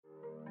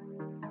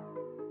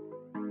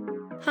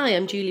Hi,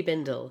 I'm Julie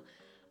Bindle.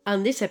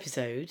 On this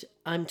episode,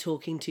 I'm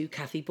talking to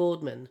Cathy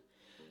Boardman,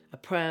 a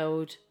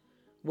proud,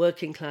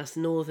 working class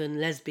northern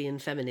lesbian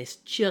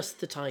feminist, just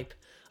the type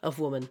of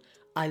woman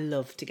I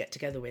love to get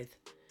together with.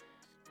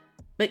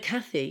 But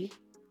Cathy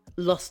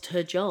lost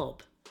her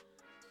job,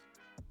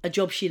 a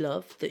job she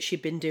loved that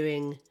she'd been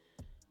doing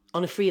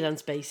on a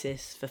freelance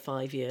basis for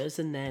 5 years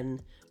and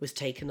then was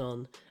taken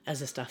on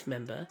as a staff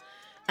member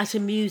at a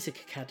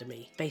music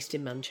academy based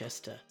in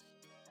Manchester.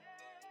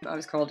 I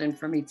was called in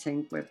for a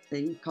meeting with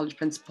the college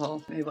principal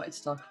who wanted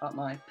to talk about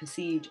my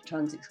perceived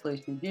trans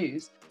exclusionary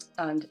views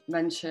and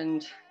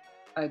mentioned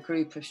a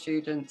group of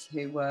students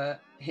who were,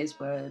 his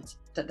words,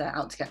 that they're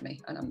out to get me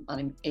and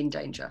I'm in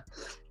danger.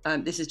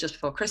 This is just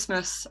before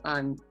Christmas.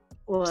 I'm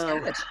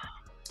scared.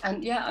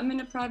 And yeah, I'm in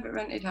a private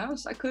rented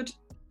house. I could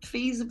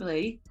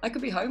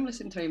be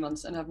homeless in 3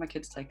 months and have my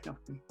kids taken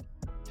off me.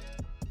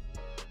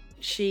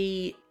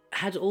 She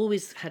had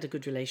always had a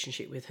good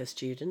relationship with her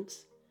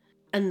students.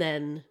 And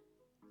then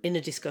in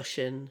a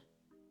discussion,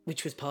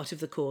 which was part of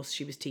the course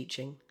she was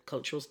teaching,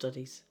 cultural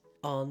studies,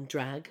 on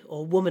drag,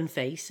 or woman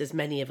face, as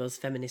many of us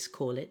feminists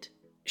call it,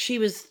 she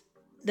was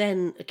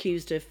then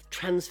accused of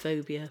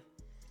transphobia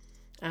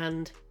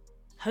and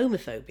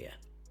homophobia.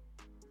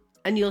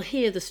 And you'll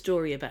hear the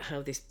story about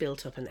how this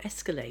built up and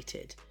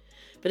escalated.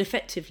 But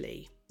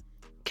effectively,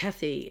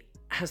 Cathy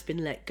has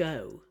been let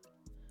go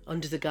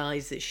under the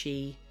guise that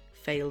she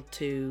failed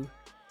to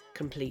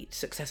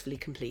successfully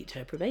complete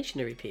her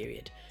probationary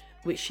period,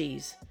 which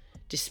she's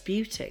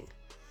disputing.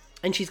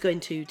 And she's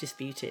going to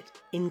dispute it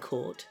in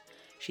court.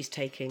 She's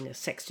taking a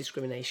sex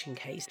discrimination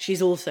case.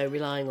 She's also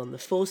relying on the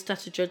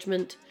Forstater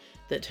judgment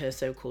that her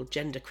so-called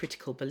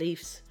gender-critical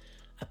beliefs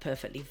are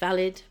perfectly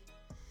valid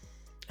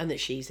and that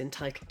she's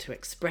entitled to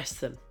express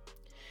them.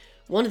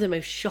 One of the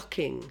most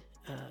shocking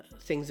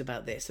things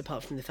about this,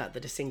 apart from the fact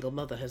that a single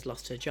mother has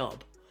lost her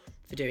job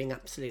for doing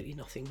absolutely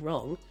nothing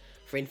wrong,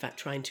 for in fact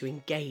trying to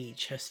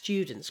engage her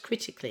students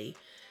critically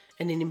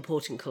in an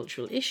important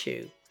cultural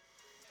issue,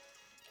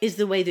 is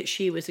the way that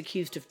she was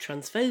accused of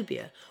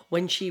transphobia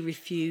when she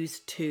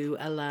refused to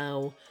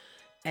allow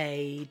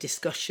a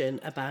discussion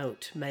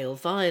about male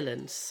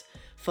violence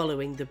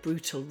following the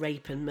brutal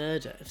rape and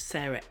murder of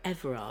Sarah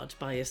Everard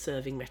by a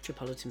serving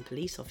Metropolitan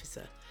Police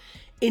officer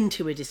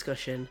into a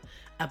discussion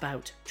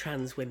about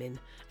trans women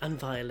and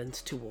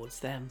violence towards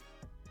them.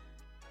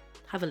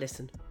 Have a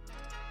listen.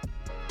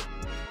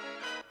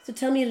 So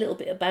tell me a little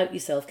bit about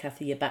yourself,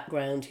 Cathy, your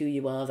background, who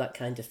you are, that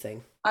kind of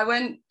thing. I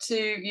went to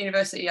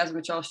university as a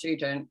mature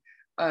student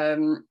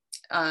and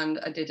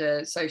I did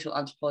a social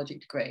anthropology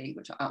degree,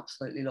 which I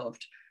absolutely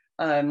loved,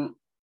 and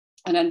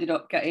ended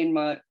up getting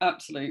my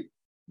absolute,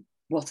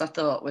 what I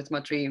thought was my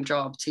dream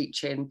job,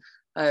 teaching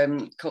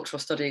cultural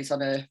studies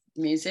on a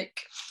music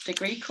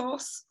degree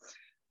course.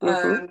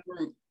 Mm-hmm.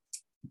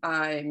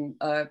 I'm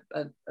a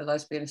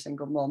lesbian, a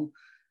single mum,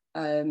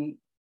 and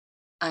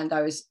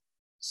I was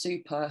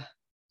super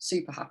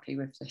happy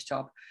with this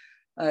job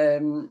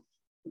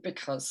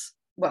because,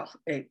 well,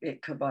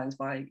 it combines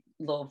my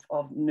love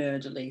of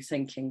nerdily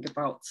thinking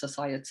about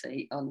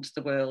society and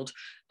the world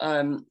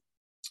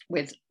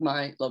with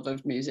my love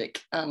of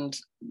music and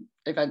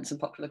events and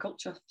popular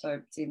culture, so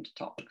it seemed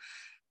top.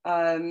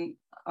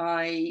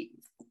 I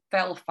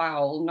fell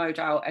foul, no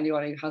doubt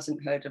anyone who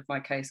hasn't heard of my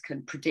case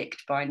can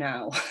predict by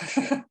now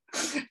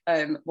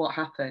what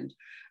happened,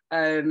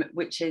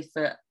 which is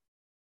that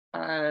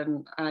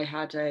I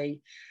had a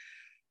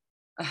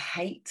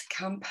hate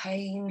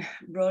campaign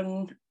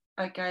run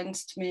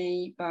against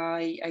me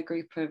by a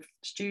group of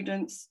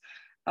students.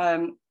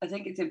 I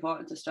think it's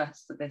important to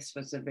stress that this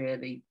was a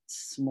really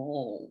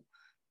small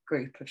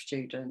group of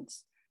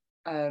students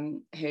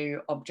who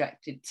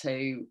objected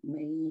to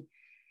me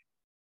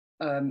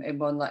in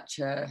one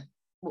lecture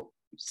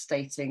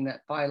stating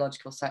that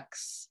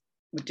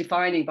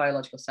defining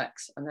biological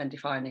sex and then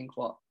defining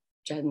what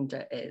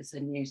gender is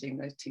and using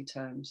those two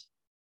terms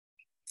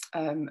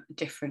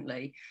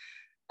differently.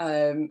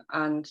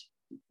 And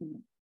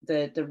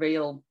the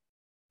real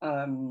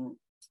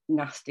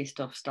nasty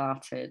stuff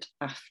started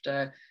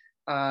after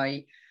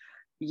I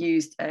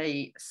used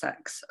a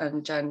sex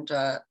and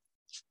gender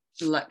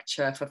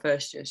lecture for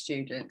first year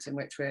students in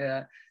which we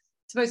were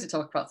supposed to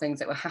talk about things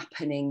that were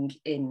happening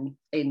in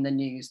the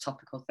news,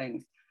 topical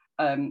things,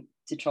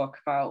 to talk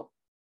about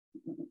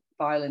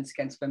violence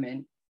against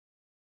women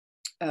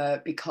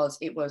because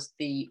it was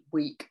the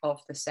week of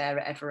the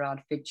Sarah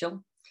Everard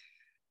Vigil.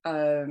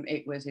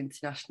 It was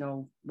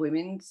International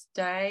Women's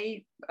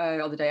Day,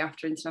 or the day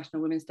after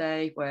International Women's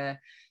Day, where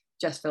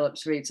Jess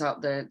Phillips reads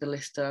out the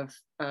list of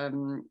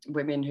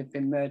women who've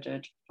been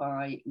murdered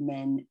by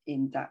men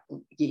in that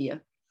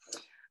year.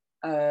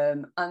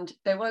 And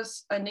there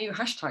was a new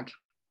hashtag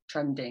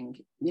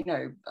trending,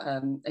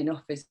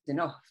 enough is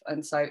enough.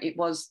 And so it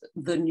was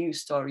the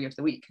news story of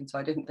the week. And so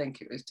I didn't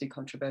think it was too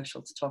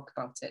controversial to talk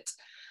about it.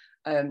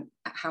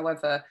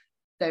 However,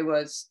 there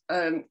was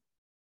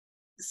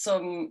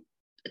some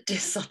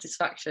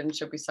dissatisfaction,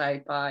 should we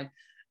say, by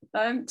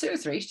 2 or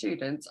 3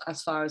 students,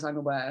 as far as I'm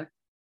aware,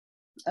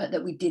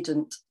 that we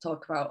didn't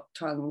talk about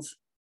trans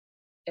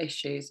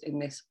issues in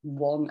this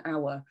 1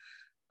 hour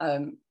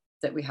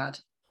that we had.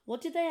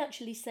 What did they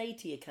actually say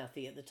to you,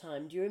 Cathy, at the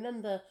time? Do you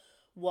remember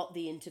what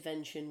the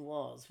intervention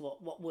was?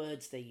 What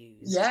words they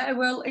used? Yeah,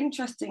 well,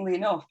 interestingly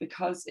enough,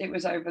 because it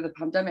was over the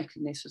pandemic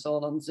and this was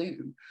all on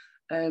Zoom,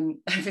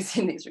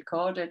 everything is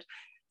recorded.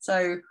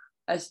 So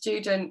a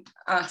student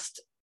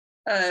asked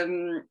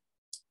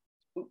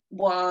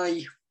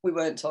why we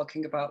weren't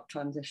talking about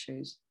trans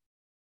issues.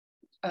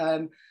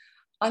 And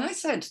I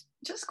said,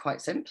 just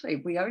quite simply,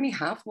 we only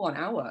have 1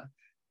 hour.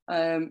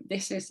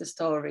 This is the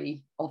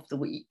story of the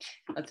week.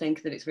 I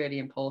think that it's really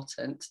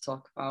important to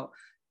talk about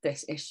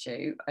this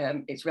issue.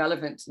 It's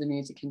relevant to the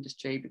music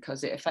industry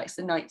because it affects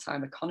the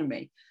nighttime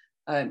economy,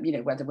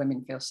 whether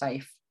women feel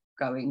safe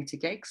going to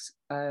gigs.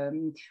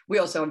 We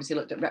also obviously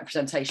looked at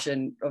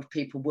representation of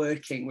people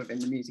working within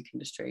the music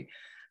industry,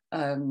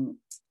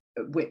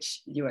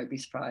 which you won't be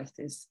surprised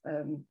is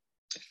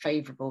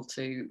favourable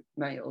to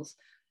males.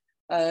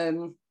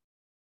 And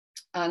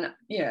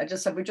I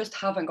just said, we just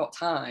haven't got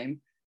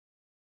time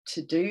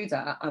to do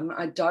that.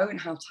 I don't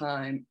have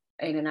time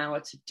in an hour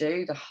to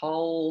do the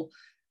whole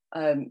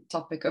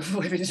topic of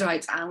women's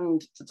rights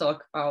and to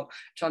talk about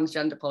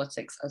transgender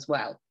politics as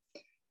well.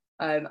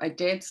 I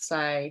did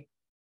say,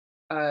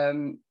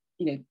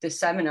 the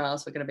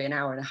seminars were going to be an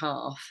hour and a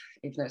half,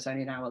 even though it's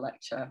only an hour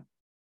lecture.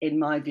 In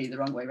my view, the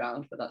wrong way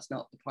around, but that's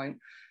not the point.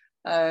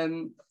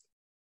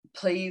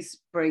 Please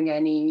bring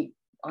any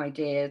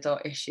ideas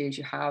or issues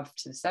you have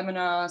to the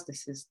seminars.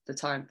 This is the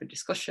time for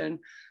discussion.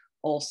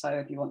 Also,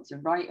 if you want to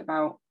write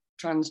about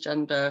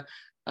transgender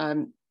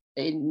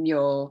in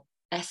your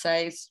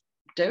essays,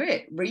 do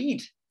it,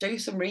 do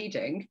some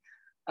reading,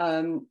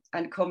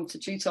 and come to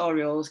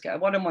tutorials, get a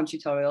one-on-one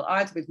tutorial,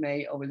 either with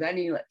me or with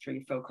any lecturer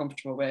you feel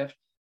comfortable with.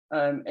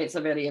 It's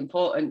a really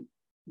important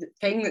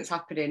thing that's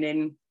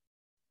happening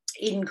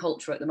in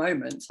culture at the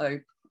moment. So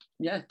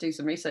yeah, do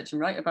some research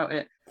and write about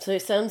it. So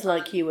it sounds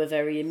like you were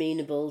very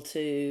amenable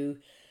to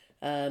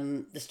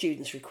the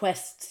students'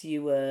 requests.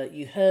 You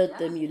heard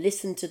them, you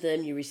listened to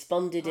them, you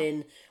responded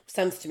in,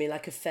 sounds to me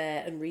like a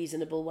fair and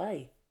reasonable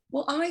way.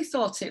 Well, I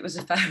thought it was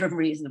a fair and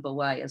reasonable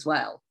way as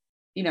well.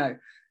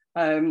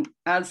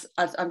 As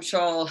I'm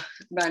sure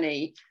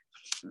many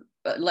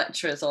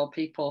lecturers or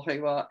people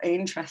who are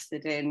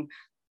interested in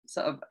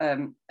sort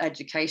of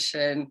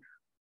education,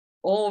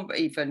 or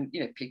even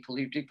people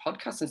who do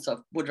podcasts and stuff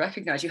would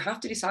recognise, you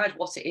have to decide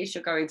what it is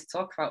you're going to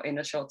talk about in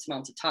a short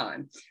amount of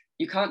time.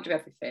 You can't do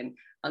everything,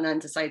 and then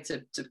to say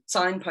to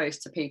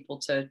signpost to people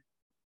to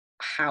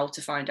how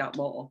to find out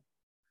more,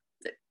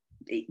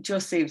 it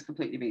just seems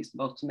completely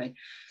reasonable to me.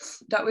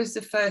 That was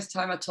the first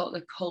time I taught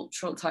the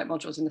cultural type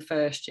modules in the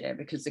first year,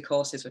 because the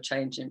courses were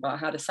changing, but I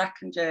had a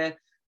second year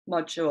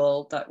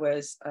module that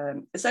was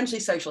essentially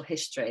social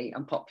history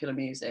and popular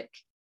music,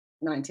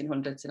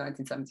 1900 to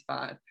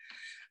 1975.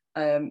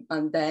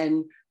 And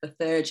then the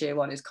third year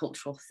one is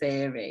cultural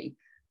theory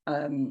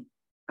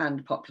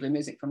and popular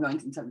music from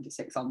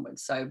 1976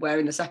 onwards. So where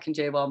in the second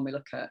year one we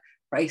look at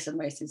race and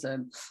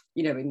racism,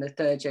 in the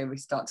third year we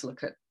start to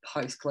look at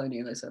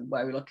post-colonialism,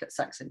 where we look at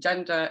sex and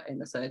gender. In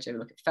the third year we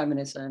look at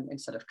feminism.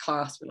 Instead of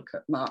class, we look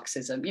at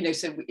Marxism.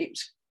 So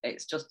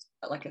it's just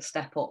like a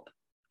step up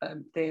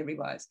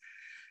theory-wise.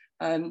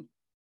 And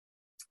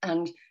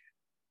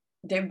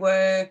they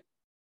were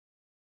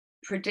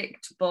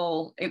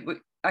predictable.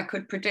 I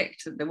could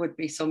predict that there would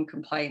be some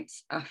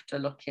complaints after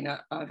looking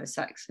at either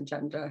sex and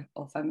gender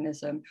or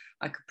feminism.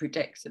 I could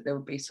predict that there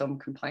would be some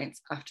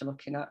complaints after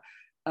looking at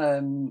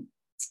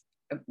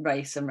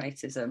race and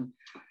racism.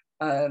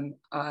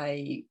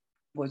 I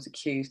was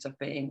accused of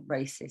being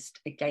racist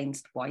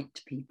against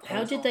white people.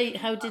 How did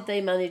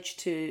they manage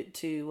to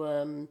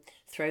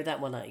throw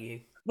that one at you?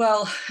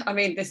 Well, I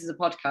mean, this is a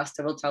podcast.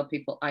 I will tell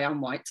people I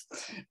am white.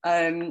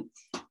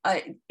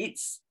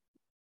 It's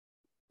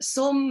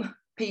some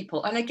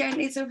people, and again,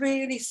 it's a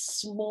really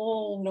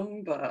small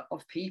number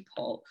of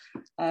people,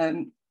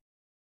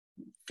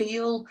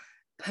 feel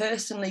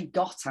personally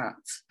got at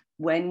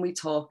when we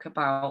talk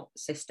about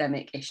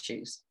systemic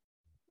issues.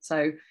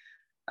 So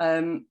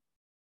I've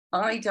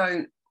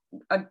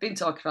been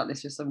talking about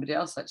this with somebody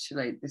else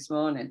actually this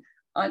morning.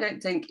 I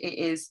don't think it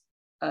is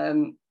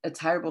a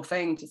terrible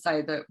thing to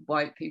say that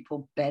white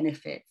people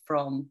benefit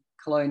from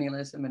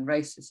colonialism and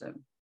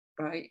racism,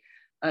 right?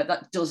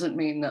 That doesn't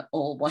mean that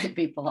all white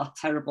people are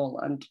terrible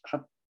and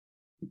have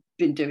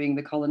been doing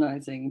the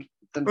colonizing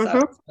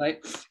themselves,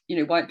 right?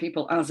 White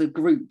people as a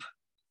group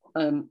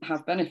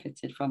have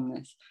benefited from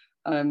this.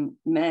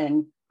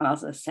 Men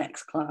as a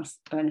sex class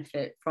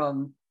benefit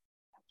from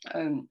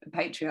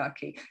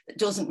patriarchy. It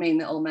doesn't mean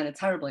that all men are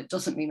terrible. It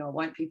doesn't mean all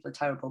white people are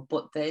terrible,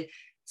 but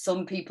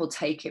some people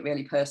take it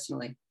really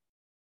personally.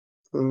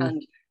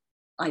 And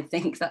I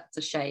think that's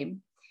a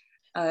shame.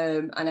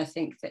 And I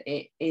think that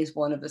it is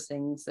one of the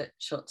things that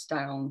shuts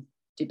down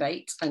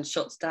debate and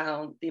shuts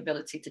down the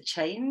ability to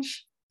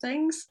change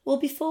things. Well,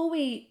 before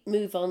we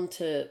move on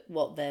to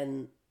what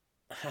then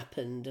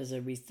happened as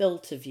a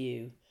result of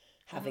you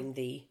having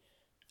the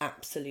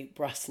absolute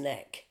brass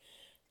neck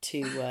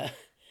to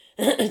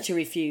to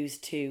refuse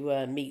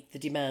to meet the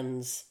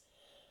demands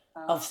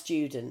of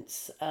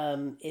students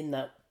in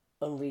that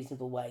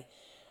unreasonable way.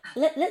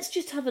 Let's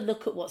just have a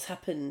look at what's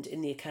happened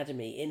in the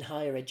academy in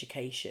higher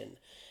education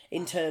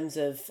in terms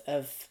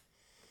of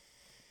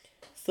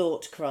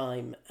thought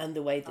crime and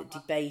the way that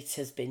debate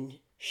has been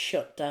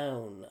shut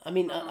down. I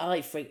mean,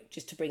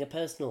 just to bring a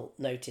personal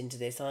note into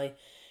this, I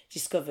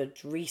discovered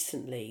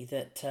recently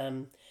that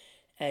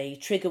a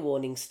trigger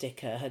warning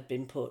sticker had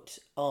been put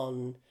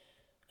on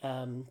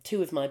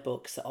two of my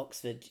books at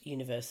Oxford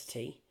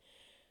University.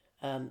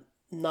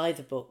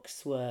 Neither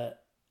books were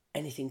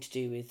anything to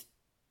do with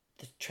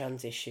the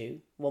trans issue.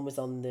 One was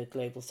on the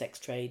global sex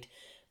trade,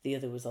 the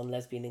other was on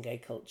lesbian and gay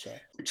culture.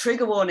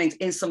 Trigger warnings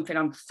is something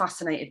I'm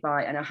fascinated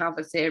by, and I have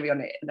a theory on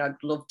it, and I'd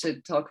love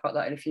to talk about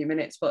that in a few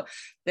minutes. But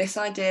this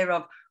idea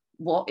of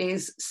what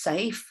is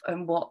safe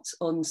and what's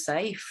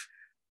unsafe.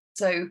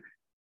 So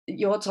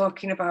you're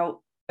talking about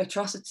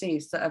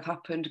atrocities that have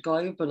happened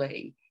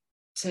globally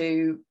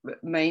to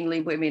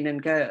mainly women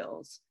and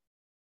girls,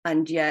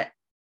 and yet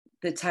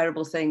the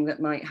terrible thing that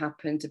might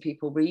happen to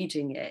people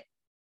reading it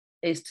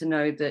is to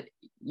know that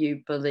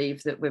you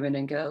believe that women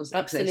and girls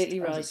absolutely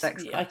exist right. as a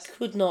sex class. I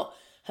could not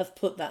have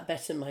put that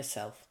better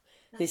myself.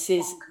 This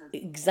is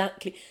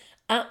exactly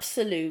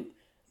absolute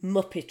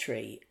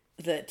muppetry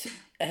that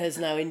has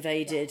now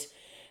invaded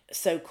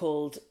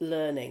so-called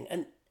learning,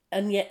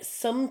 and yet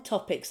some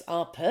topics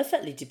are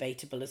perfectly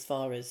debatable as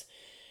far as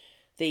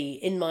the,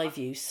 in my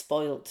view,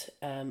 spoilt,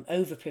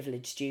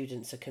 overprivileged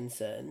students are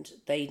concerned.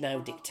 They now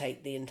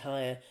dictate the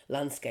entire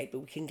landscape, but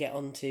we can get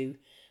onto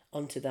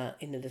that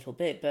in a little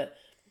bit. But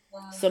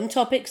some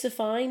topics are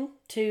fine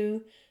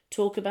to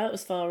talk about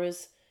as far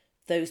as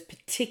that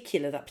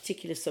particular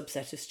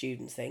subset of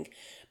students think,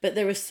 but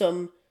there are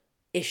some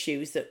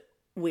issues that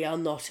we are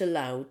not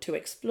allowed to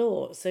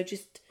explore. So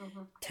just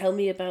tell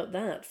me about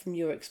that from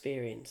your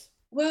experience.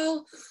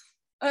 Well,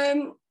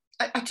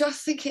 I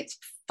just think it's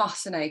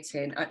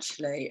fascinating,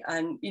 actually.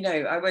 And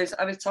I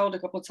was told a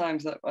couple of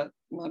times that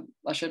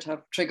I should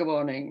have trigger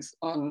warnings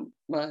on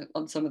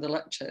some of the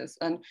lectures,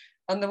 and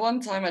the one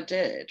time I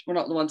did, well,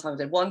 not the one time I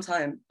did, one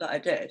time that I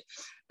did,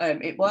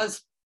 it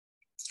was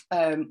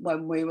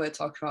when we were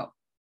talking about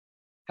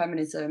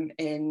feminism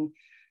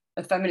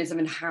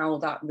and how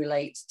that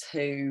relates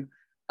to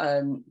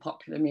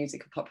popular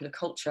music and popular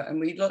culture, and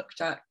we looked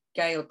at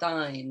Gail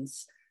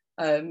Dines.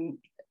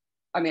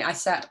 I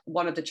set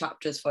one of the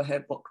chapters for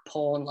her book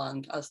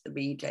Pornland as the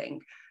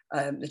reading,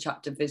 the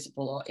chapter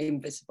Visible or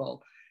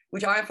Invisible,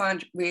 which I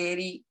find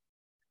really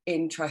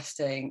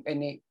interesting.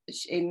 And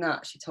in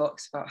that she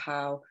talks about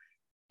how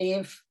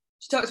the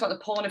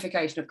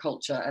pornification of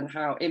culture and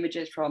how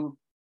images from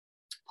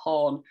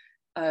porn,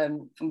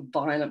 from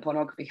violent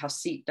pornography, have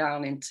seeped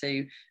down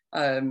into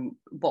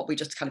what we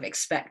just kind of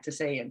expect to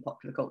see in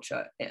popular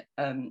culture,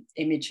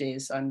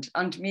 images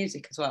and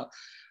music as well,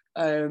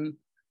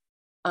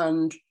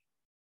 and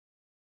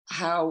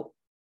how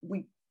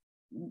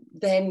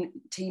then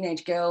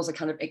teenage girls are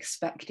kind of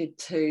expected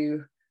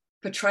to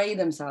portray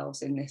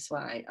themselves in this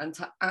way and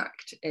to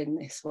act in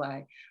this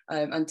way,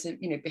 and to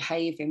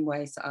behave in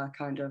ways that are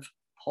kind of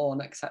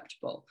porn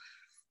acceptable.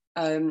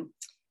 But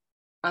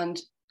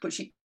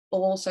she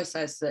also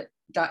says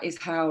that is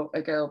how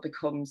a girl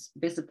becomes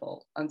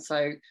visible, and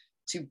so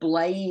to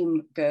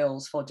blame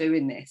girls for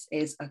doing this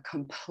is a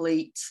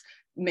complete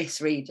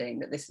misreading,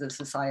 that this is a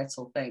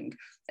societal thing,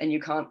 and you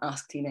can't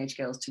ask teenage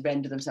girls to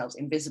render themselves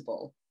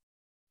invisible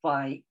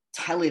by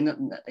telling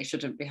them that they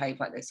shouldn't behave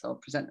like this or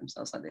present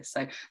themselves like this.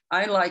 So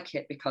I like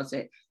it because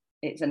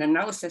it's an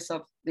analysis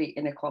of the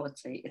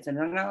inequality, it's an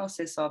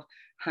analysis of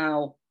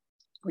how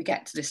we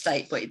get to this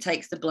state, but it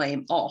takes the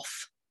blame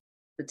off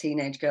the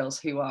teenage girls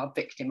who are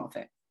victim of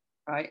it,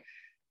 right?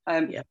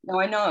 Now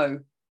I know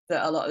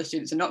that a lot of the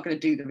students are not going to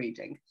do the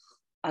reading,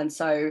 and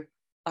so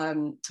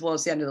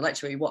towards the end of the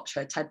lecture we watch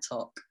her TED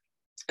talk.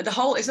 The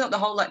whole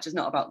lecture's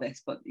not about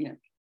this, but we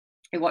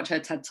watch her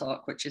TED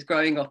talk, which is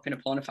growing up in a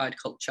pornified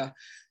culture,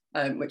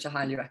 which I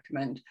highly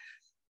recommend.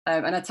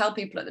 And I tell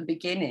people at the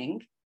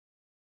beginning,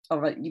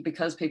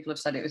 because people have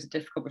said it was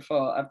difficult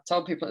before, I've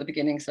told people at the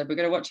beginning, so we're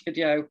going to watch a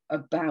video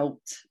about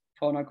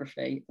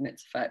pornography and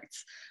its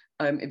effects.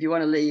 If you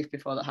want to leave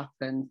before that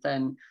happens,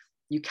 then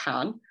you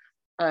can.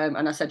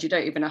 And I said, you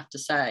don't even have to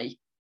say,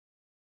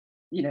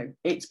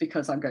 it's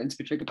because I'm going to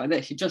be triggered by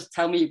this. You just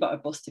tell me you've got a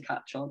bus to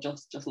catch, or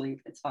just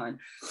leave, it's fine.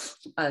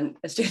 And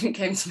a student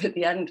came to me at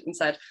the end and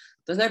said,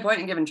 there's no point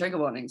in giving trigger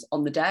warnings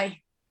on the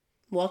day.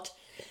 What?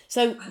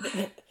 So,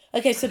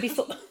 okay, so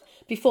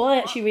before I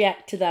actually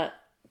react to that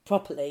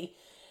properly,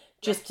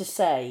 just to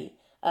say,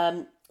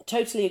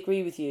 totally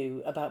agree with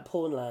you about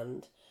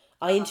Pornland.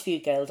 I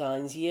interviewed Gail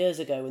Dines years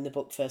ago when the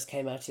book first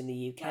came out in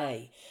the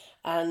UK,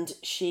 and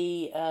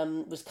she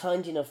was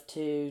kind enough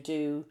to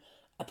do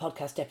a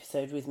podcast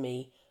episode with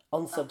me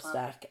on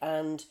Substack,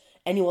 and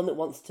anyone that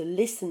wants to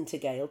listen to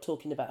Gail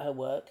talking about her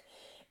work,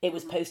 it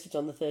was posted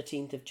on the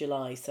 13th of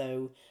July,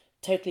 so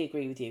totally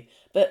agree with you.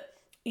 But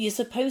you're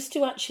supposed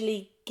to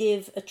actually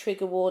give a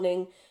trigger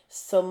warning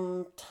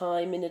some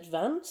time in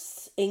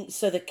advance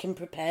so they can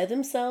prepare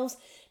themselves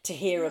to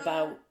hear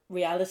about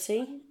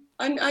reality.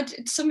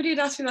 somebody had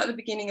asked me that at the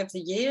beginning of the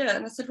year,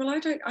 and I said, well, I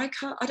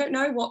don't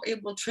know what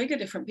it will trigger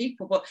different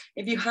people, but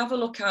if you have a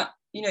look at,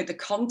 you know, the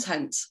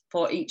content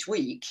for each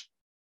week,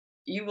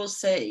 you will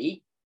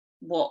see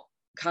what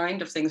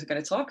kind of things we're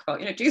going to talk about.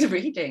 You know, do the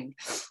reading,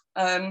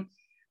 and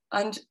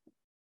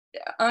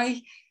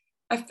I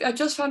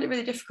just found it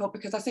really difficult,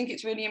 because I think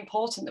it's really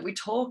important that we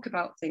talk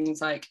about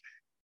things like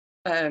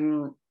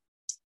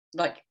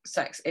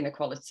sex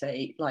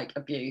inequality, like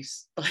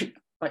abuse, like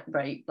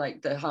rape,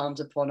 like the harms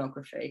of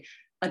pornography.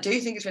 I do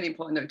think it's really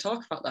important that we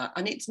talk about that,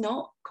 and it's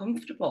not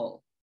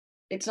comfortable.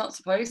 It's not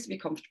supposed to be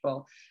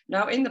comfortable.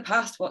 Now, in the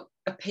past, what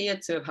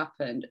appeared to have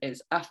happened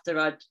is, after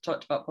I'd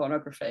talked about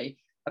pornography,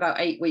 about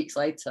 8 weeks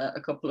later,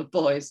 a couple of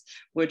boys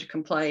would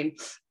complain,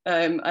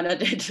 and I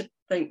did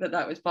think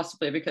that was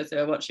possibly because they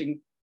were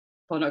watching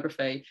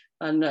pornography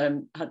and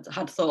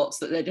had thoughts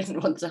that they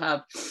didn't want to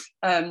have.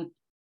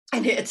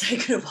 And it had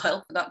taken a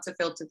while for that to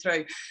filter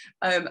through.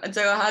 And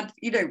so I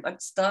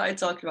started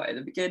talking about it at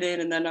the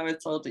beginning, and then I was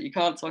told that you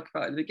can't talk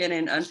about it at the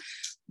beginning. And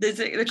there's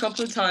a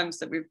couple of times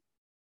that we've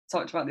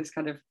talked about this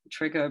kind of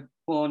trigger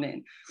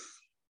warning.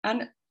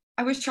 And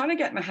I was trying to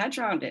get my head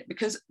around it,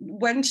 because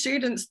when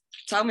students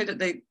tell me that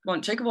they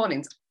want trigger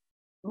warnings,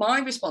 my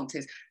response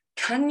is,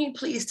 can you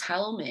please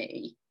tell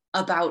me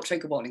about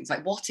trigger warnings?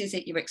 Like, what is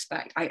it you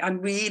expect?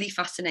 I'm really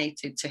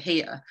fascinated to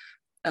hear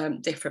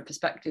different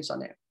perspectives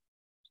on it.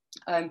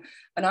 And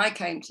I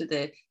came to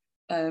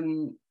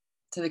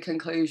the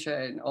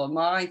conclusion, or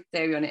my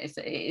theory on it is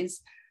that it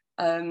is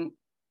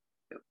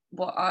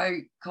what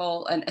I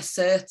call an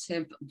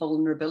assertive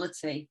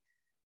vulnerability,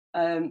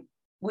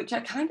 which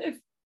I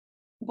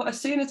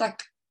as soon as I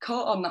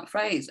caught on that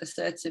phrase,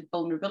 assertive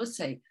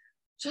vulnerability,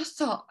 just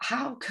thought,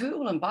 how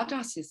cool and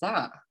badass is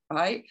that,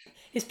 right?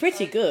 It's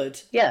pretty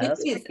good. Yeah,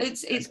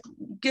 it's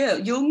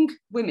young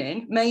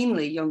women,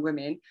 mainly young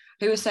women,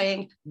 who are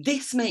saying,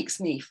 this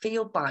makes me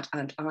feel bad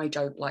and I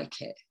don't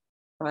like it,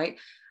 right?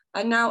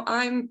 And now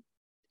I'm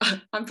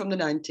from the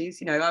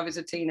 90s, you know, I was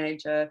a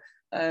teenager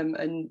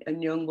and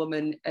young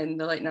woman in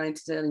the late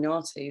 90s, early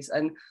 90s,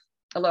 and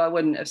although I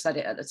wouldn't have said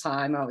it at the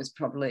time, I was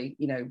probably,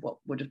 you know, what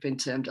would have been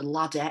termed a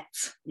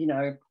ladette, you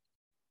know.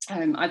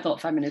 I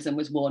thought feminism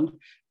was one.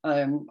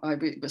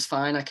 It was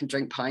fine, I can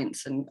drink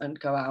pints and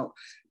go out.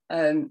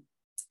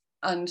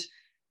 And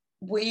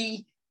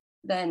we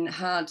then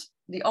had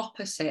the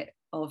opposite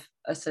of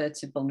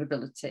assertive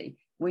vulnerability.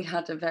 We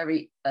had a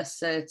very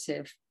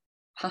assertive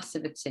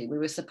passivity. We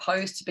were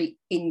supposed to be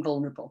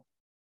invulnerable.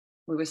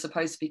 We were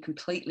supposed to be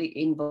completely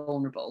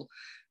invulnerable,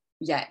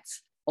 yet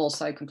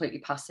also completely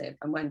passive.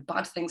 And when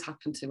bad things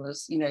happen to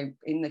us, you know,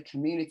 in the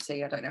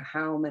community, I don't know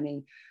how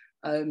many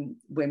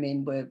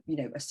women were, you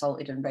know,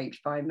 assaulted and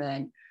raped by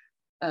men.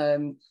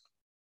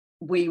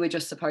 We were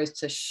just supposed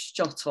to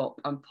shut up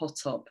and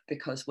put up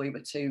because we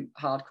were too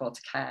hardcore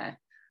to care,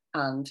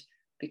 and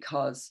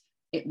because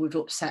it would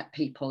upset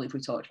people if we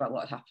talked about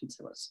what had happened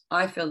to us.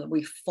 I feel that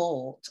we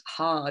fought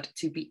hard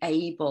to be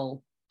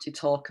able to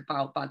talk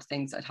about bad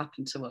things that had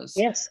happened to us.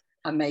 Yes.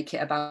 And make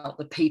it about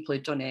the people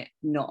who'd done it,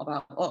 not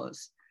about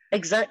us.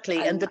 Exactly.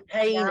 And the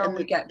pain. And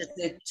we get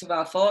to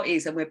our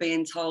 40s and we're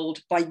being told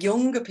by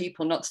younger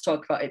people not to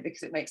talk about it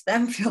because it makes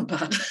them feel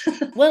bad.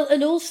 Well,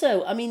 and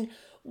also, I mean,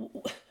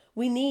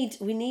 we need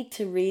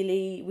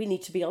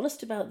to be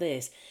honest about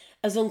this.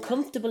 As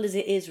uncomfortable as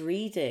it is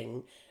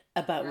reading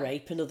about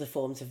rape and other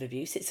forms of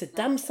abuse, it's a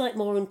damn sight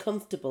more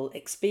uncomfortable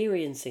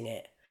experiencing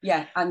it.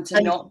 Yeah, and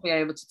not be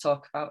able to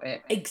talk about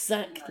it.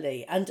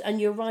 Exactly. And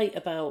you're right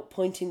about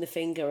pointing the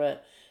finger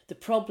at the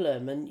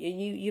problem. And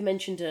you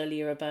mentioned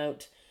earlier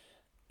about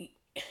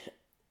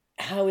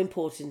how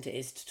important it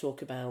is to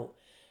talk about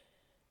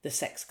the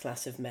sex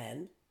class of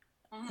men,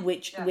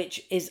 which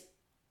is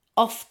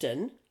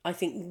often, I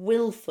think,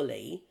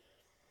 willfully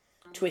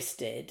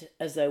twisted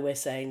as though we're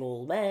saying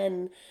all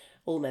men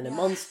are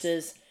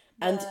monsters.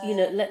 And you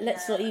know,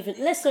 let's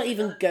not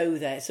even go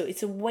there. So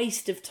it's a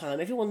waste of time.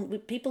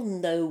 People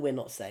know we're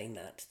not saying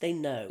that. They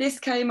know. This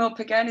came up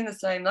again in the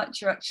same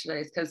lecture,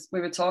 actually, because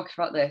we were talking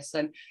about this,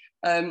 and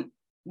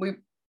we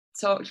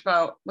talked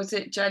about, was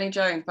it Jenny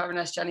Jones,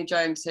 Baroness Jenny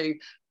Jones, who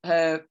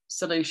her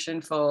solution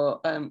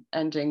for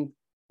ending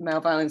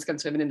male violence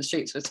against women in the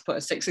streets was to put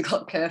a 6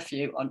 o'clock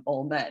curfew on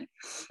all men.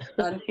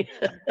 And,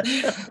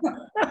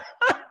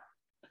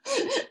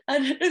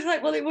 and it's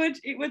like, well, it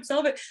would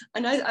solve it.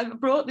 And I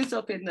brought this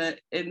up in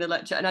the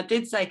lecture, and I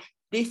did say,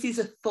 this is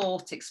a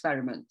thought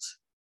experiment,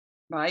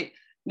 right?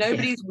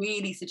 Nobody's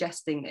really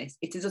suggesting this.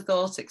 It is a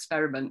thought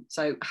experiment.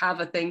 So have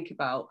a think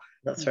about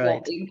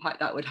what impact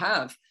that would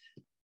have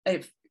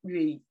if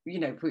we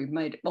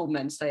made all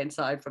men stay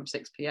inside from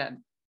 6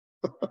 p.m.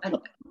 And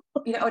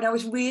you know, and I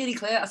was really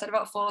clear. I said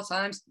about 4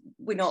 times,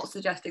 we're not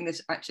suggesting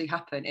this actually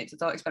happen. It's a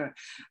thought experiment.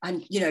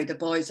 And you know, the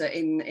boys are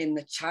in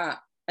the chat.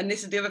 And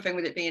this is the other thing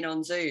with it being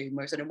on Zoom,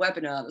 where it's in a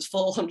webinar, there's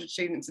 400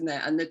 students in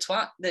there, and the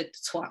twat,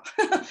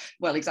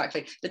 well,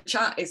 exactly. The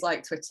chat is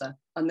like Twitter,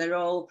 and they're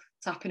all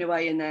tapping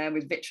away in there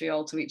with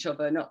vitriol to each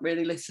other, not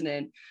really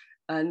listening.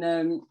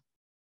 And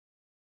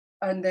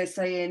they're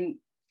saying,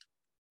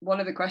 one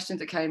of the questions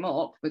that came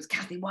up was,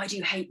 Cathy, why do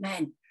you hate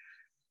men?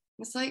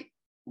 It's like,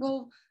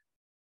 well,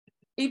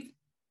 if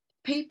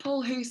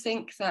people who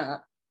think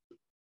that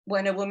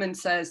when a woman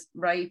says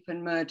rape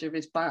and murder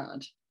is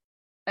bad,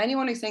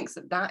 anyone who thinks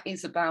that that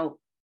is about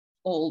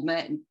all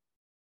men,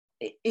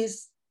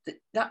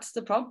 that's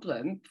the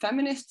problem.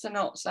 Feminists are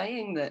not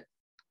saying that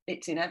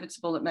it's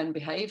inevitable that men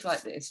behave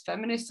like this.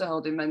 Feminists are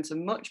holding men to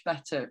much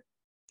better,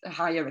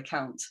 higher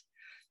account,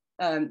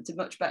 to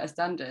much better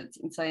standards,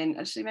 and saying,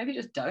 actually, maybe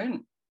just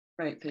don't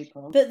rape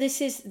people. But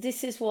this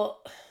is what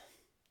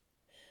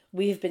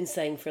we've been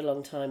saying for a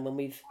long time when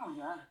we've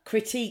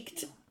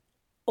critiqued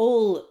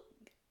all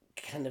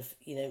kind of,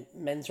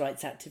 men's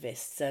rights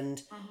activists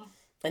and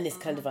this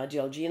kind of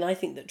ideology. And I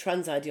think that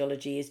trans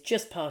ideology is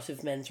just part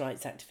of men's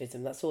rights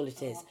activism. That's all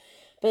it is.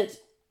 But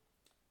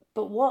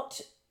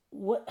what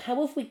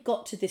how have we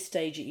got to this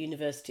stage at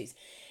universities?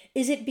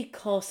 Is it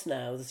because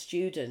now the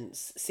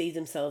students see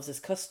themselves as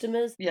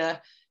customers? Yeah.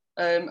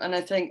 And I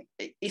think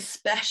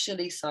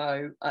especially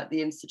so at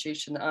the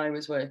institution that I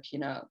was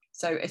working at.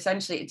 So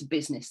essentially it's a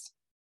business.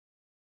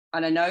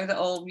 And I know that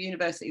all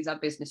universities are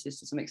businesses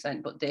to some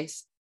extent, but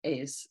this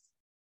is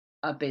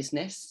a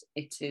business.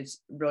 It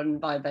is run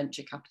by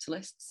venture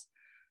capitalists.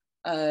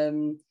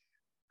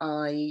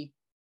 I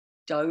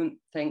don't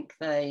think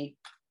they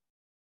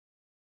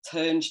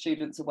turn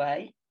students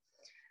away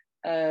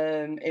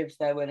if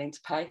they're willing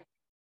to pay.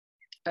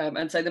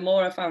 And so the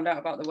more I found out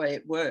about the way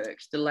it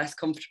worked, the less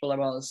comfortable I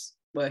was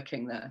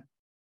working there.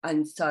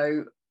 And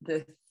so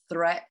the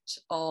threat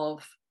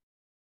of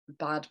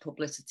bad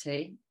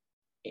publicity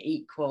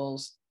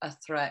equals a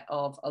threat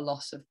of a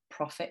loss of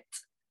profit,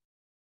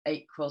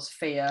 equals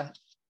fear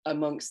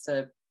amongst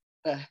the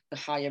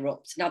higher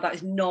ups. Now, that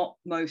is not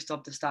most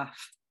of the staff.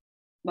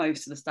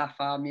 Most of the staff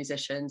are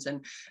musicians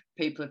and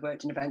people who've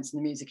worked in events in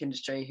the music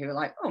industry who are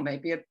like, oh,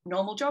 maybe a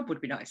normal job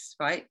would be nice,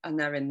 right? And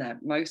they're in there.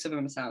 Most of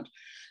them are sound.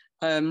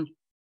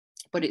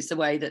 But it's the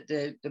way that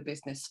the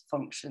business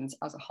functions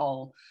as a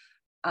whole.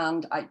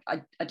 And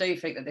I do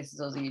think that this is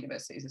other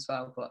universities as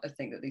well, but I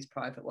think that these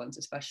private ones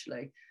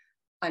especially,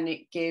 and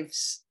it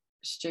gives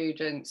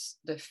students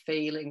the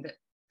feeling that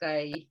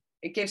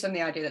it gives them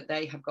the idea that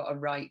they have got a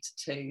right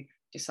to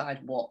decide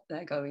what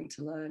they're going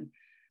to learn,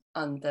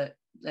 and that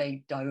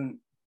they don't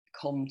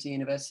come to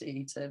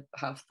university to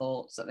have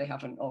thoughts that they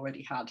haven't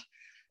already had,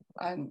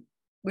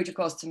 which of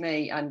course to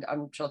me, and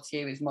I'm sure to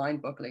you, is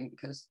mind-boggling,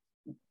 because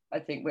I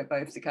think we're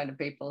both the kind of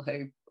people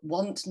who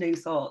want new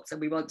thoughts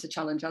and we want to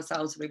challenge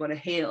ourselves and we want to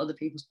hear other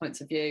people's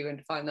points of view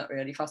and find that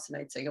really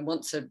fascinating and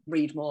want to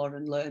read more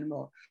and learn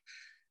more.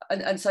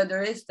 And so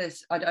there is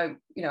this, I don't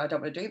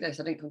want to do this.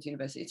 I didn't come to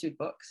university to read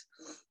books.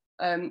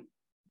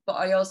 But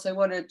I also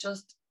want to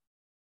just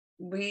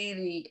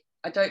really,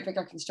 I don't think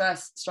I can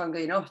stress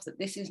strongly enough that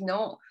this is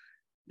not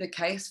the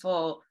case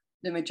for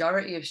the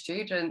majority of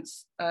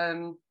students.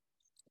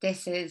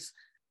 This is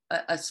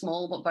a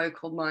small but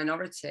vocal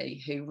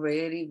minority who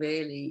really,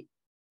 really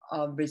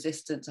are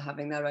resistant to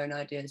having their own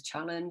ideas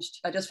challenged.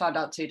 I just found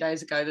out 2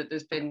 days ago that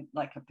there's been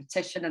like a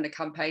petition and a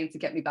campaign to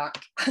get me back,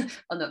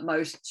 and that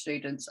most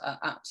students are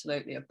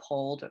absolutely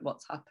appalled at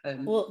what's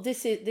happened. Well,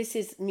 this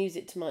is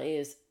music to my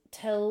ears.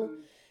 Tell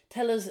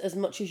us as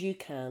much as you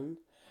can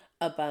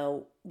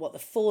about what the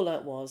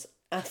fallout was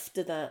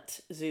after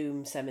that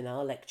Zoom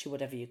seminar, lecture,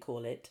 whatever you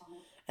call it,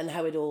 and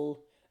how it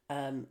all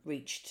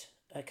reached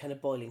a kind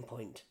of boiling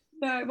point.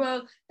 No,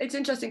 well, it's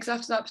interesting because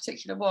after that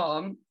particular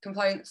one,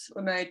 complaints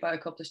were made by a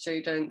couple of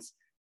students,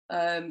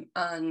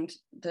 and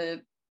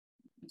the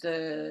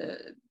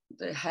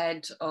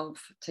head of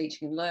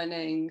teaching and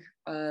learning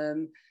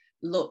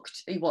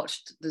he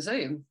watched the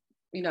Zoom,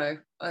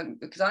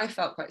 because I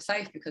felt quite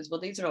safe because, well,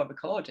 these are all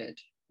recorded,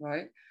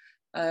 right?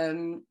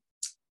 And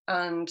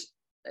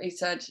he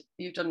said,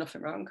 you've done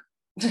nothing wrong.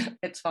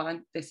 It's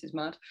fine. This is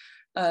mad.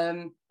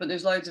 But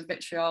there's loads of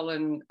vitriol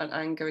and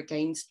anger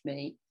against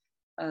me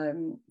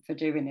for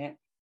doing it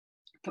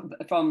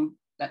from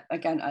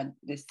again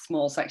this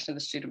small section of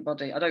the student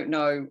body. I don't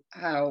know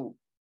how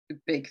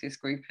big this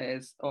group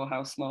is or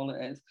how small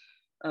it is.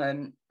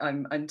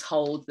 I'm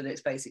told that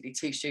it's basically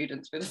 2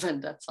 students with a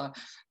vendetta,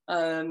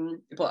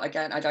 but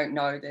again, I don't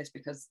know this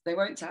because they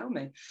won't tell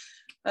me.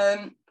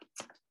 And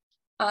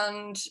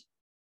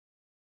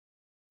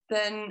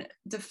then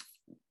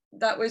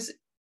that was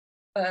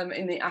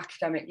in the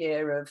academic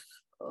year of,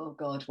 oh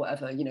God,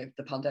 whatever,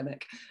 the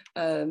pandemic.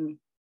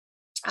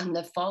 And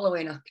the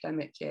following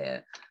academic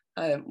year,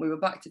 we were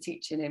back to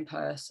teaching in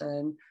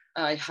person.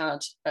 I had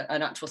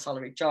an actual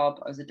salaried job.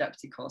 I was a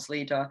deputy course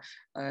leader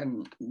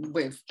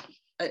with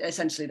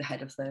essentially the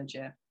head of third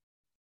year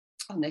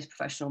on this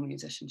professional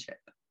musicianship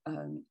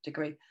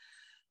degree.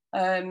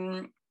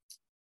 And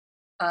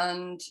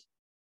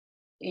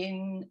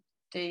in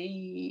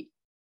the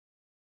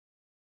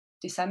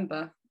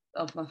December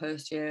of my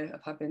first year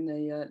of having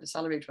the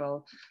salaried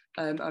role,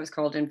 I was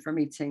called in for a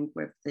meeting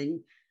with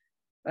the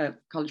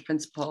college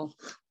principal,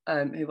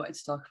 who wanted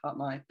to talk about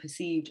my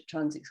perceived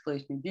trans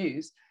exclusionary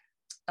views,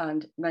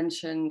 and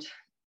mentioned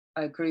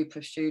a group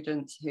of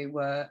students who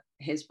were,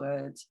 his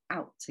words,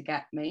 out to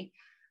get me.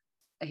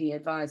 he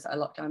advised that I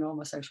lock down all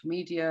my social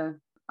media.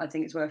 I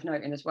think it's worth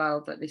noting as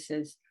well that this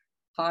is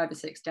 5 or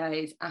 6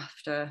 days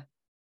after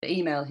the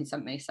email he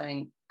sent me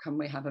saying, can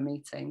we have a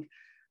meeting?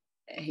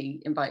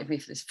 He invited me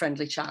for this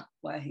friendly chat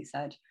where he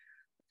said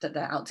that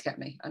they're out to get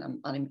me and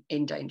I'm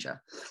in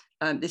danger.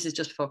 This is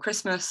just before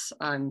Christmas.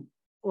 I'm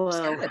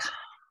scared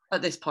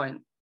at this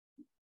point.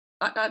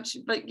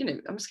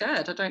 I'm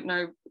scared. I don't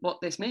know what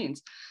this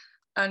means.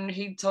 And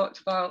he talked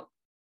about,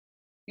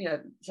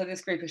 so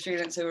this group of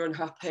students who were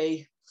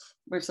unhappy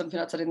with something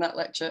I said in that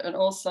lecture, and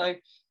also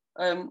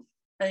in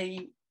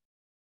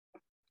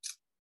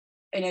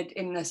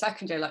the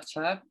second year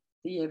lecture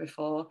the year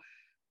before,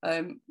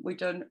 we'd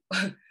done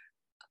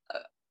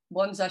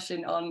one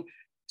session on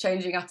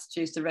changing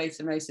attitudes to race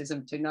and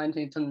racism between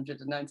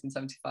 1900 and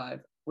 1975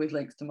 with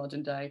links to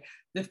modern day.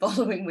 The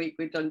following week,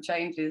 we've done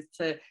changing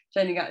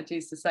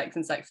attitudes to sex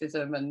and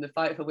sexism and the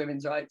fight for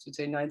women's rights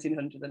between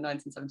 1900 and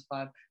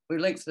 1975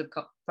 with links to the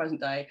present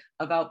day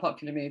about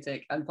popular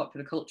music and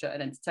popular culture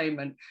and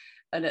entertainment.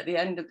 And at the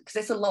end of, because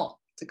it's a lot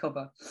to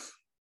cover,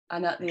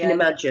 and at the end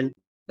imagine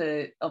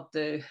of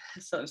the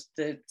sort of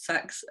the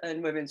sex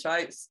and women's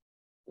rights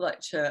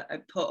lecture, I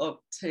put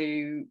up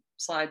 2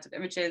 slides of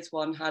images.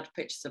 One had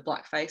pictures of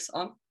blackface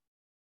on,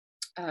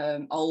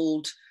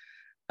 old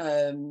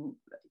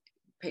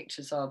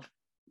pictures of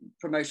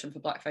promotion for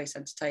blackface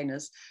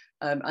entertainers,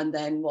 and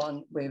then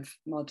one with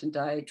modern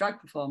day drag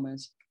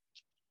performers,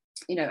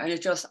 and I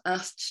just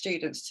asked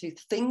students to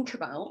think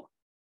about,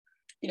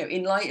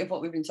 in light of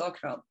what we've been talking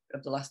about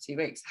over the last 2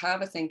 weeks,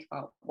 have a think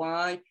about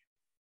why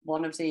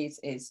one of these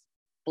is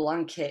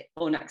blanket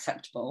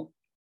unacceptable,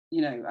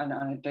 and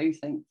I do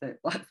think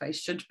that blackface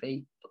should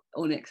be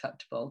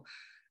unacceptable,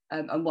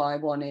 and why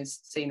one is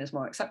seen as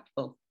more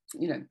acceptable,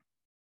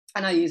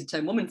 And I use the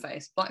term woman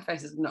face.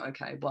 Blackface is not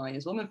okay. Why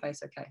is woman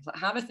face okay? So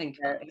have a think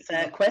about it.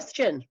 Fair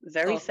question.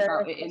 Very fair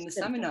about it in the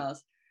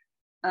seminars.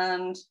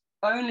 And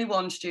only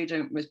one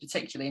student was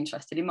particularly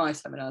interested in my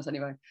seminars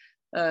anyway.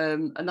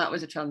 And that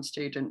was a trans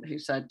student who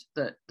said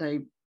that they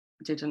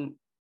didn't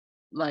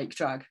like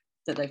drag,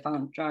 that they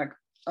found drag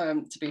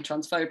to be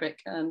transphobic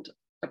and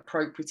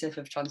appropriative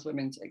of trans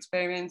women's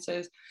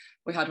experiences.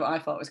 We had what I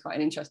thought was quite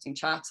an interesting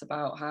chat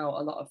about how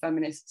a lot of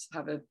feminists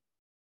have a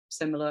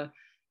similar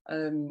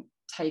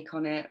take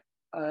on it.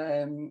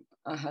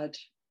 I had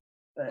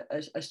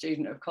a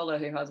student of colour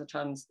who has a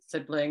trans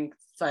sibling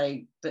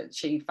say that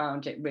she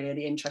found it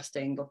really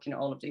interesting looking at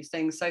all of these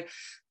things. So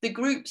the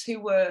groups who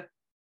were,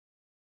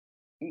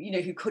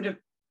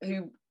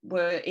 who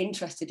were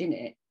interested in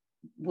it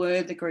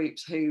were the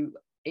groups who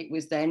it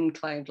was then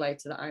claimed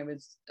later that I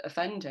was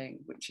offending,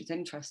 which is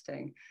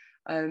interesting.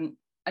 And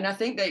I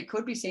think that it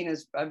could be seen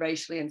as a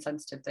racially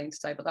insensitive thing to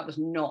say, but that was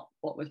not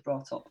what was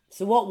brought up.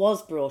 So what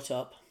was brought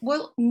up?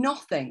 Well,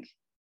 nothing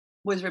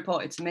was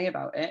reported to me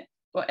about it.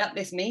 But at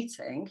this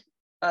meeting,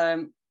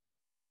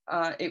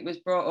 it was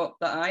brought up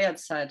that I had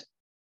said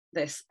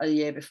this a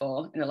year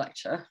before in a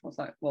lecture. I was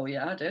like, well,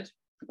 yeah, I did.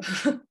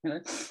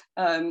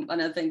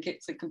 And I think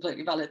it's a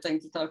completely valid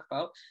thing to talk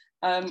about.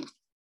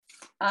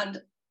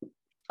 And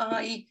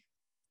I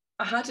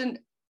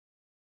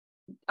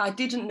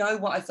didn't know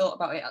what I thought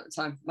about it at the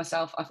time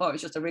myself. I thought it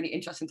was just a really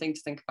interesting thing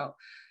to think about.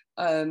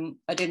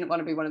 I didn't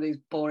want to be one of these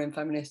boring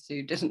feminists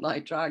who didn't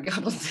like drag. I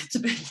wanted to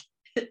be,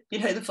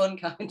 the fun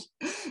kind.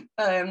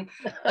 And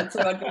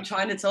so I'd been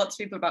trying to talk to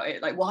people about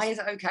it. Like, why is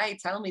it okay?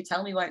 Tell me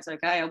why it's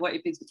okay. I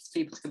wanted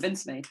people to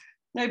convince me.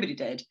 Nobody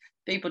did.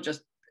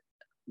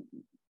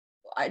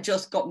 I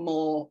just got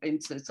more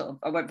into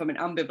I went from an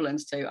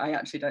ambivalence to, I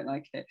actually don't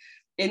like it.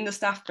 In the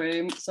staff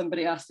room,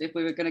 somebody asked if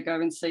we were going to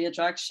go and see a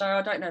drag show.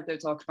 I don't know if they were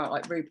talking about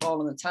like RuPaul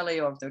on the telly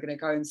or if they were going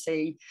to go and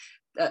see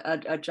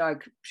a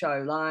drag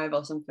show live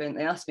or something.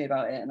 They asked me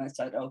about it and I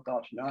said, oh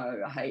God,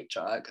 no, I hate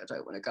drag. I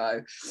don't want to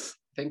go. I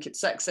think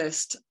it's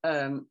sexist.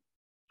 And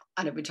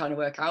I've been trying to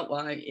work out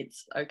why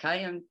it's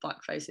okay and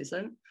blackface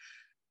isn't.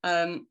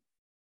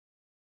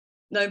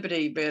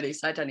 Nobody really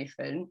said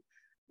anything.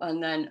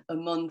 And then a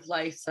month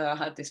later, I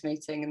had this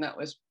meeting and that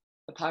was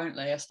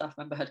apparently a staff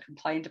member had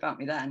complained about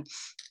me then,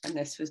 and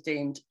this was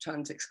deemed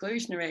trans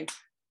exclusionary,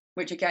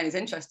 which again is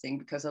interesting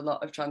because a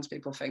lot of trans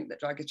people think that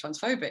drag is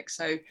transphobic.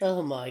 So,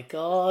 oh my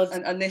God.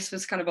 And this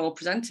was kind of all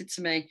presented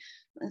to me.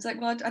 And it's like,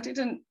 well, I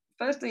didn't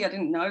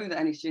know that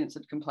any students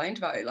had complained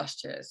about it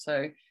last year.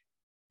 So,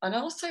 and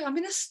also I'm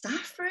in a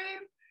staff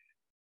room,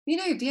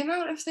 the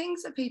amount of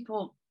things that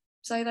people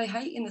say they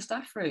hate in the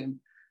staff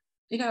room.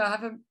 I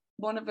have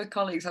one of the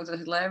colleagues has a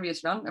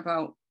hilarious rant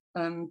about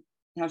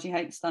how she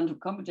hates stand-up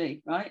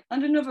comedy, right?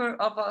 And another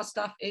of our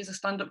staff is a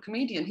stand-up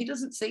comedian. He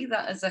doesn't see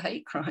that as a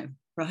hate crime,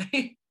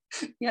 right?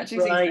 He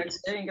actually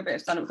sees doing a bit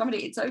of stand-up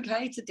comedy. It's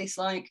okay to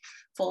dislike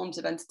forms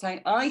of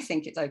entertainment. I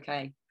think it's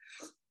okay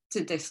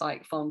to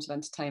dislike forms of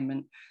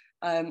entertainment.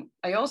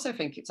 I also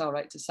think it's all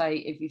right to say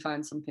if you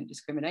find something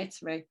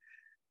discriminatory.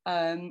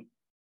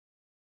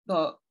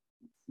 But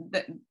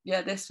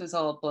this was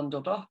all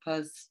bundled up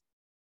as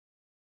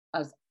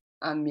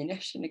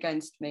ammunition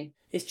against me.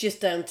 It's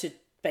just down to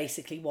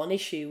basically one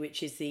issue,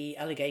 which is the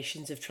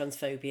allegations of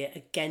transphobia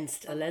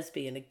against a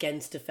lesbian,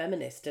 against a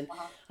feminist. And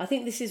I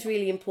think this is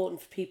really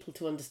important for people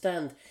to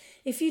understand.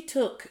 If you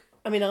took,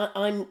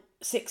 I'm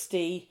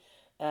 60,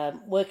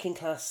 working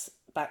class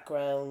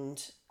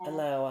background, and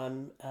now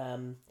I'm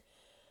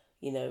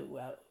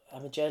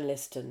a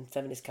journalist and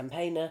feminist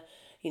campaigner.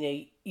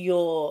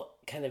 You're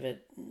kind of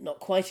not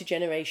quite a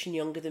generation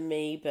younger than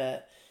me,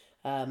 but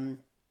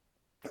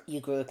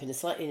you grew up in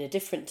a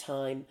different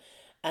time.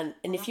 And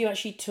if you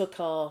actually took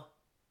our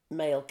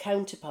male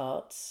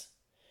counterparts,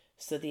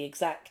 so the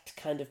exact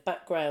kind of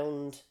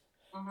background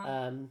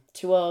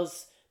to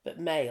us, but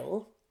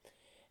male,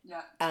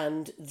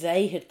 and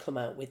they had come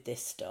out with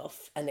this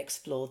stuff and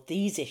explored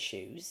these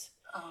issues,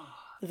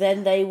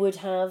 then they would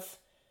have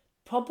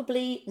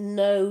probably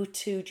no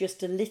to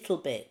just a little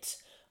bit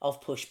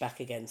of pushback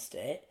against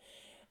it.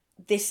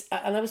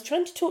 And I was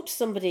trying to talk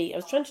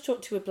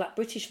to a black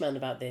British man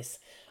about this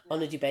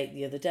on a debate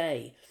the other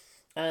day.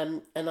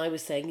 And I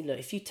was saying, look,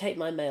 if you take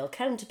my male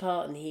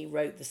counterpart and he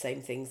wrote the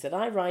same things that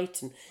I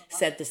write and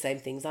said the same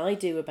things I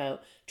do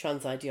about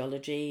trans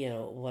ideology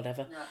or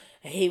whatever,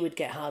 he would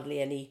get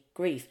hardly any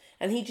grief.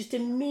 And he just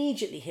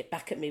immediately hit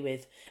back at me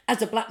with,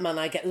 as a black man,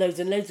 I get loads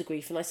and loads of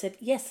grief. And I said,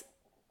 yes,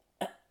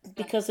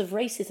 because of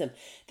racism.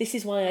 This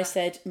is why I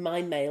said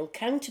my male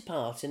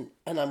counterpart, and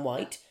I'm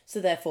white, so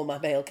therefore my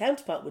male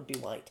counterpart would be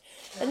white.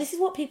 And this is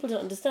what people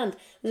don't understand.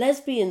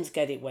 Lesbians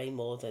get it way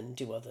more than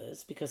do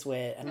others because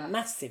we're a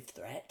massive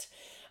threat.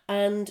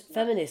 And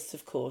feminists,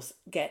 of course,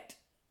 get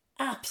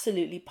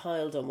absolutely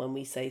piled on when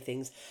we say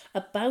things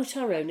about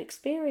our own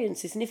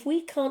experiences. And if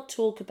we can't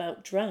talk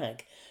about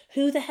drag,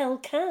 who the hell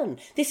can?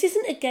 This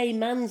isn't a gay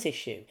man's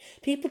issue.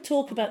 People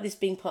talk about this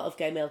being part of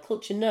gay male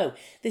culture. No,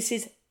 this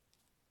is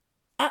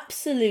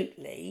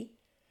absolutely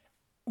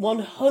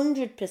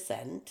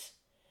 100%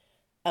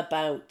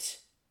 about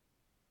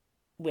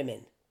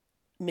women,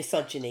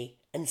 misogyny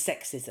and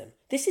sexism.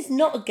 This is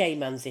not a gay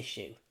man's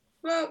issue.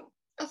 Well,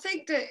 I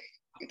think that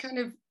kind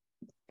of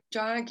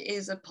drag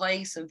is a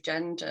place of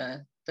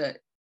gender that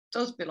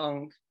does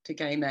belong to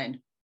gay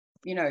men,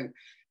 in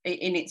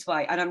its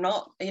way. And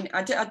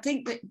I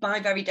think that by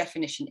very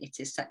definition, it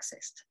is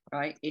sexist,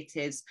 right? It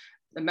is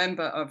a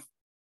member of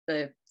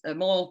the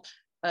more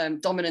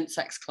dominant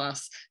sex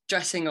class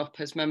dressing up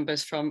as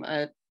members from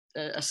a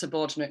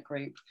subordinate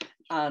group,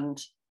 and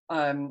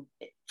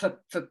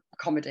for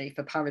comedy,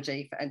 for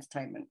parody, for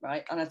entertainment,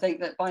 right? And I think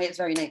that by its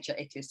very nature,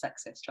 it is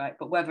sexist, right?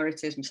 But whether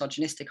it is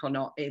misogynistic or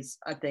not is,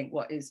 I think,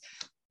 what is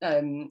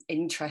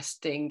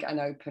interesting and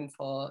open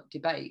for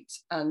debate.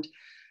 And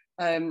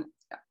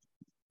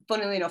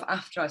funnily enough,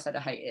 after I said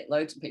I hate it,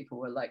 loads of people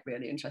were like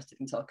really interested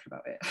in talking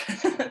about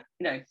it.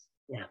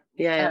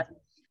 Yeah.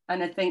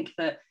 And I think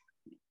that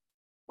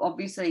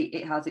obviously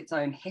it has its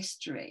own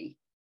history,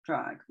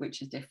 drag,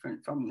 which is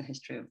different from the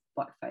history of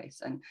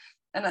blackface. And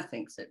I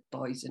think that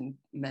boys and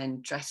men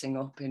dressing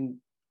up in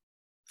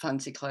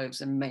fancy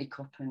clothes and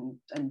makeup and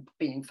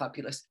being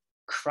fabulous,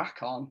 crack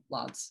on,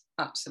 lads,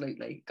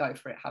 absolutely, go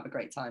for it, have a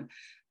great time.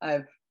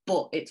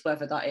 But it's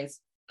whether that is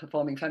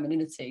performing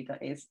femininity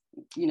that is,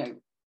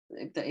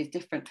 that is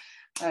different.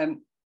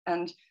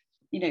 And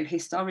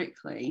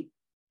historically,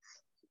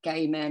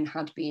 gay men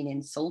had been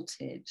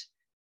insulted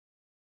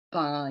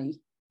by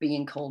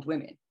being called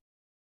women.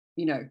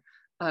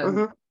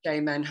 Gay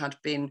men had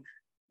been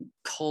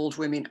called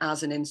women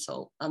as an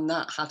insult, and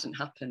that hadn't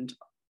happened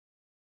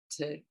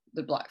to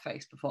the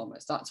blackface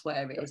performers. That's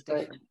where it is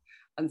different. Right.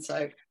 And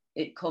so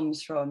it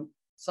comes from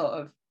sort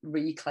of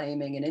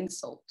reclaiming an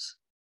insult.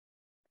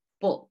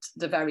 But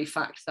the very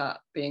fact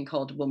that being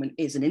called a woman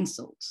is an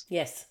insult.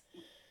 Yes,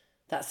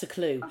 that's a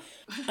clue.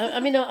 I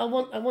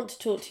want to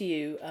talk to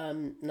you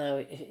now,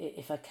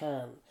 if I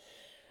can,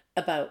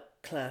 about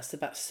class,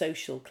 about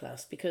social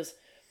class, because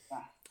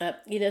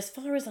as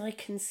far as I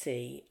can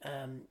see,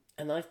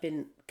 and I've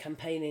been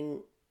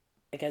campaigning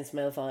against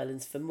male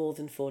violence for more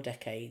than 4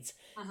 decades,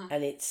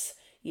 and it's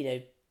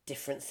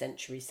different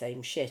century,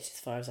 same shit as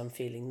far as I'm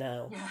feeling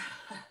now,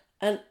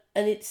 and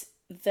it's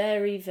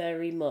very,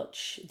 very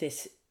much,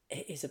 this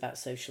is about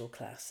social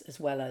class as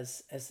well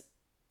as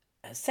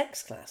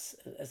sex class,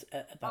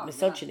 about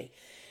misogyny.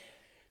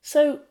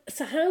 So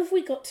how have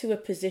we got to a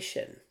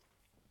position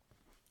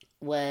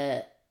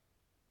where,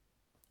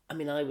 I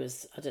don't know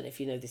if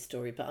you know this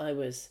story, but I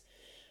was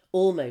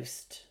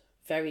almost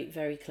very,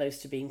 very close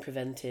to being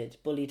prevented,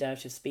 bullied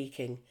out of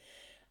speaking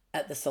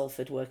at the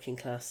Salford Working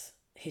Class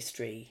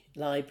History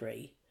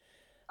Library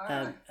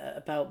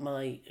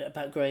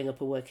about growing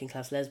up a working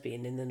class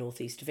lesbian in the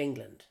northeast of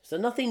England. So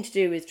nothing to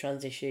do with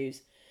trans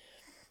issues.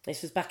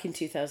 This was back in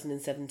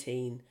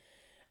 2017.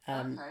 No,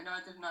 I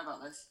didn't know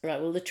about this.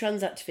 Right, well, the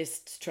trans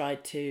activists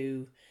tried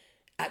to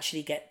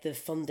actually get the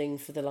funding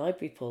for the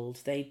library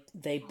pulled. They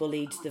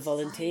bullied the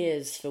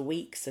volunteers for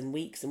weeks and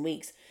weeks and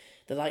weeks.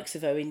 The likes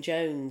of Owen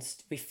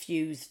Jones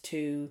refused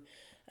to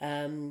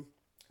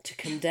to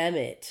condemn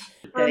it.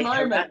 For a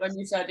moment, when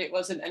you said it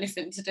wasn't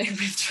anything to do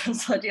with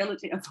trans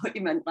ideology, I thought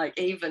you meant like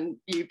even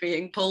you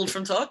being pulled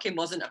from talking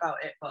wasn't about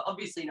it, but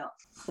obviously not.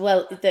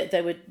 Well,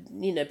 they would,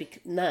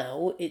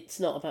 now it's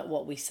not about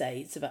what we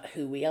say, it's about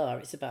who we are.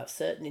 It's about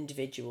certain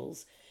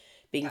individuals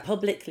being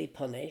publicly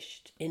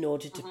punished in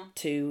order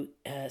to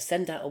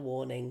send out a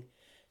warning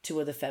to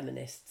other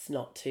feminists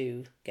not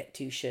to get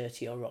too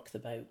shirty or rock the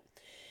boat.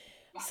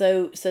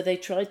 So they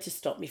tried to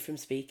stop me from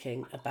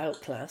speaking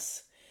about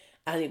class,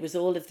 and it was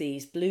all of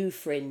these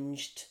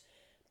blue-fringed,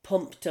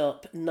 pumped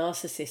up,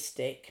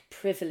 narcissistic,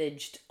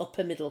 privileged,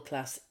 upper middle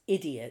class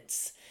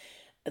idiots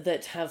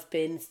that have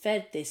been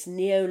fed this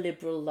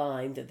neoliberal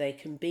line that they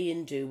can be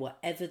and do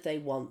whatever they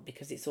want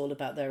because it's all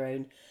about their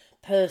own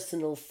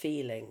personal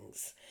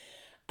feelings.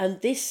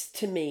 And this,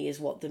 to me, is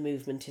what the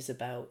movement is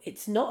about.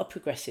 It's not a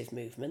progressive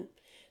movement.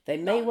 They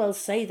may well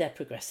say they're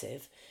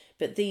progressive,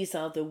 but these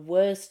are the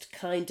worst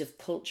kind of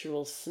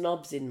cultural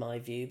snobs, in my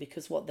view,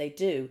 because what they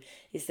do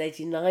is they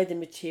deny the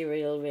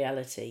material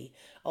reality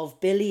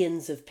of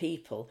billions of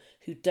people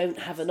who don't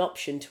have an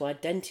option to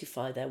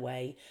identify their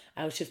way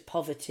out of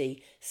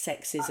poverty,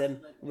 sexism,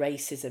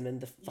 racism,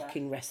 and the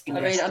fucking rest of it.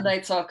 I mean, and they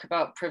talk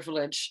about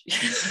privilege.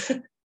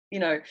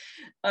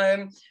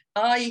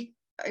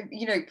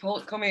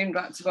 Paul, coming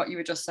back to what you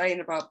were just saying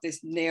about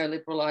this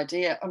neoliberal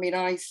idea, I mean,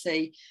 I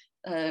see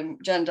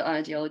gender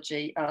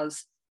ideology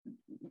as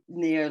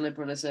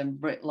neoliberalism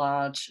writ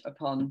large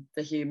upon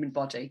the human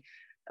body.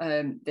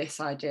 This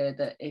idea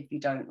that if you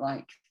don't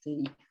like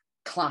the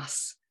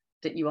class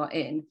that you are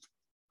in,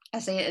 I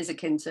see it as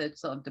akin to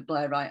sort of the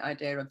Blairite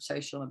idea of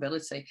social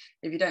mobility.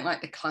 If you don't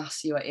like the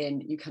class you are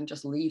in, you can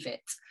just leave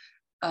it,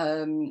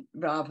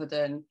 rather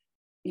than,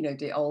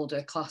 the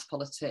older class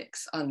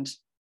politics and,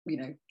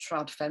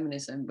 trad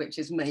feminism, which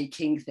is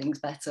making things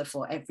better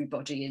for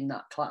everybody in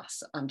that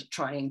class and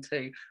trying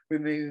to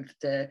remove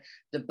the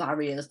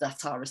barriers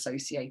that are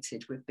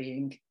associated with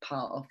being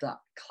part of that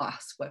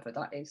class, whether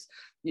that is,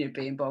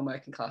 being born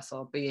working class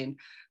or being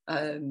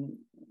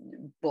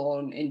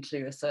born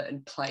into a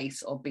certain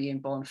place or being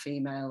born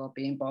female or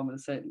being born with a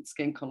certain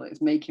skin colour.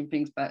 It's making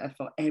things better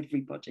for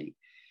everybody.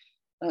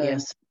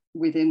 Yes.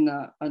 Within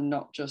that, and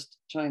not just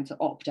trying to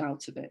opt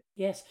out of it.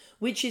 Yes,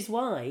 which is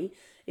why,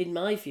 in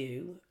my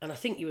view, and I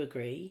think you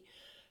agree,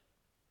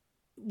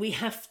 we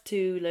have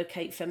to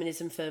locate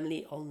feminism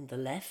firmly on the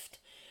left.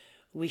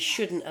 We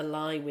shouldn't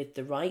ally with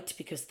the right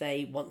because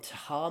they want to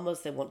harm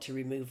us, they want to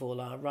remove all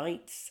our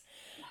rights.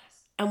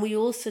 And we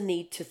also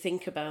need to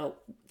think about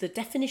the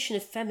definition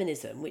of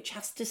feminism, which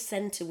has to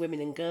centre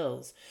women and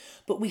girls.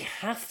 But we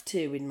have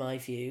to, in my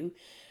view,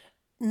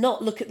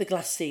 not look at the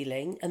glass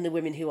ceiling and the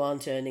women who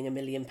aren't earning £1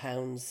 million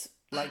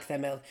like their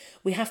male.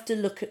 We have to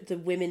look at the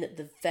women at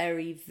the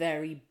very,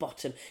 very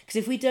bottom. Because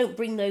if we don't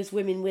bring those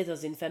women with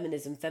us in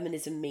feminism,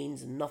 feminism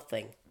means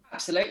nothing.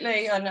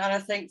 Absolutely. And I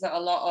think that a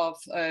lot of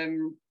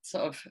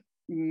sort of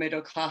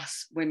middle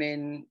class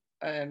women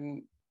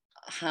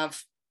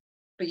have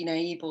been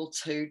able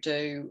to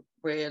do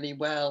really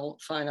well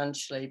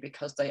financially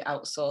because they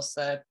outsource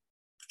their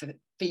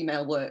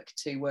female work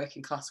to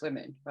working class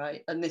women,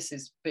 right? And this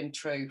has been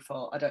true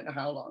for I don't know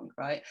how long,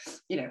 right?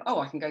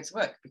 I can go to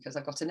work because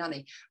I've got a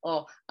nanny,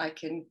 or I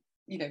can,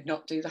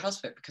 not do the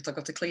housework because I've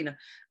got a cleaner.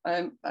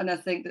 And I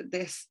think that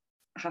this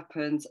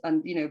happens.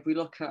 And, if we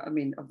look at, I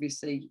mean,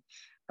 obviously,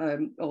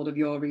 all of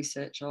your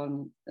research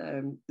on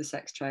the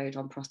sex trade,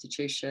 on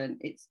prostitution,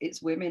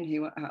 it's women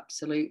who are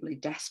absolutely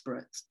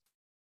desperate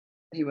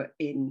who are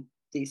in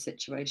these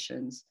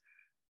situations.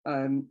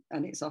 And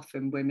it's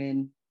often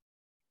women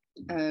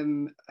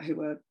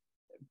who are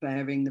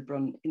bearing the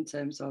brunt in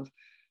terms of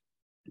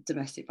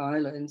domestic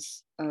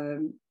violence,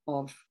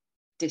 of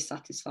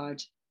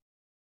dissatisfied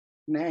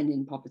men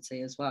in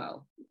poverty as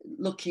well.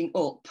 Looking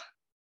up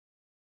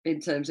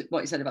in terms of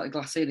what you said about the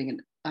glass ceiling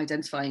and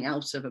identifying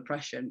out of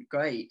oppression,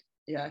 great,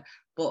 yeah,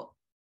 but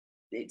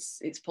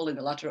it's pulling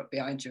the ladder up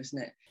behind you,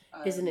 isn't it?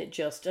 Isn't it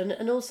just?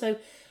 And also,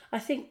 I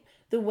think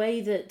the way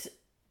that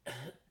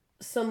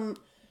some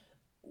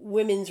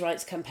women's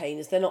rights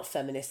campaigners, they're not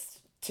feminists,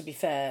 to be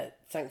fair,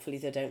 thankfully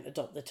they don't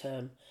adopt the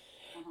term,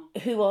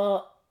 who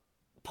are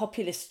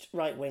populist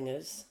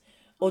right-wingers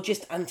or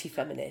just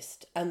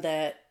anti-feminist,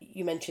 and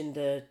you mentioned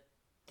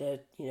the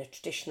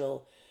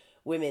traditional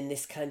women,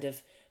 this kind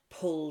of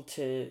pull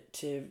to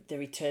the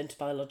return to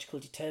biological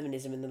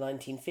determinism in the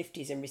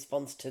 1950s in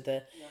response to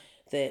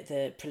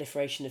the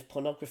proliferation of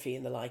pornography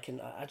and the like, and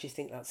I just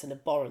think that's an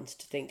abhorrence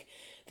to think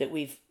that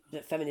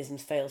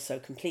feminism's failed so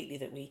completely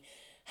that we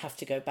have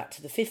to go back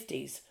to the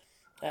 50s.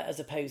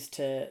 As opposed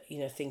to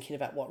thinking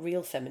about what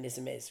real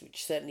feminism is,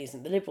 which certainly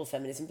isn't the liberal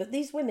feminism. But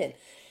these women,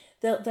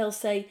 they'll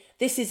say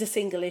this is a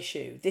single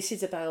issue. This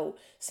is about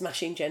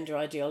smashing gender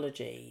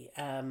ideology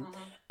and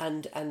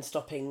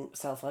stopping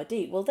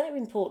self-ID. Well, they're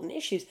important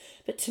issues,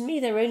 but to me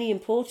they're only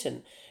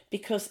important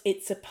because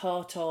it's a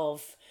part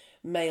of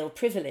male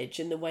privilege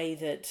in the way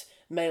that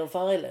male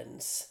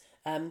violence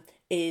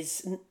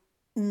is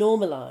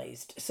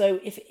normalised. So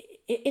if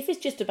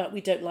it's just about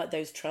we don't like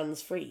those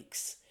trans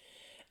freaks,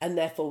 and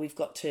therefore we've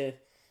got to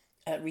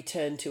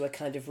return to a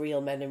kind of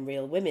real men and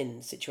real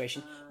women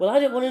situation. Well, I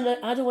don't want to know.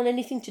 I don't want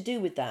anything to do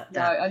with that.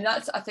 No, and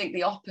that's, I think,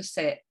 the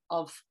opposite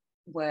of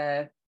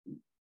where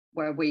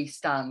we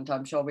stand.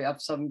 I'm sure we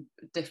have some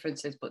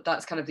differences, but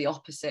that's kind of the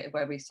opposite of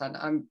where we stand.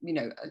 I'm,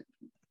 a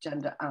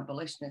gender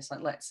abolitionist.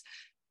 Like, let's,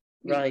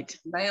 Right.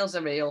 Males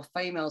are real,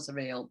 females are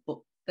real, but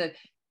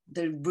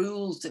the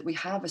rules that we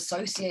have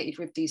associated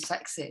with these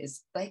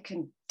sexes, they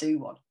can do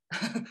one.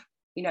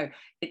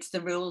 It's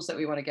the rules that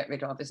we want to get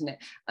rid of, isn't it?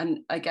 And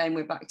again,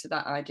 we're back to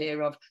that idea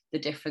of the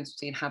difference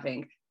between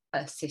having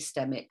a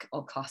systemic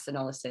or class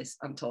analysis.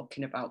 I'm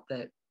talking about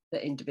the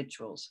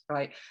individuals,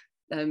 right?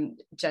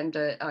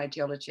 Gender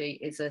ideology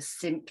is a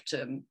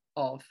symptom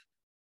of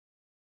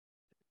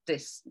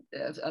this,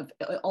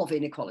 of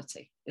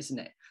inequality, isn't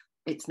it?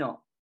 It's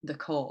not the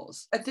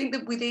cause. I think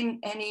that within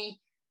any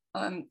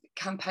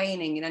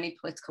campaigning in any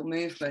political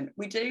movement,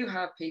 we do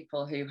have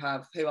people who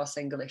are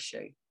single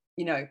issue,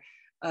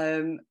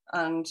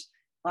 and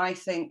I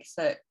think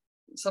that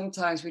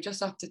sometimes we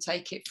just have to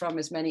take it from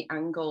as many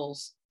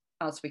angles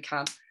as we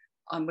can,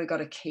 and we've got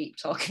to keep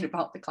talking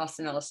about the class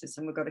analysis,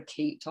 and we've got to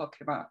keep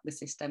talking about the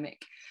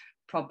systemic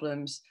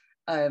problems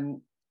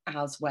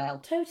as well.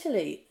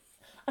 Totally.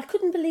 I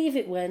couldn't believe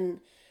it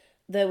when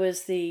there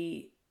was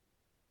the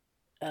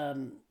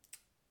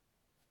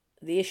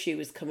issue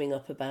was coming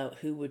up about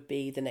who would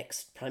be the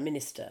next prime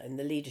minister in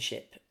the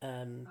leadership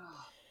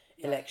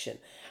election,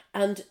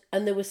 and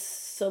there were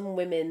some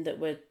women that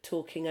were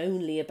talking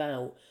only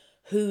about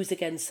who's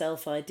against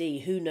self-ID,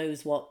 who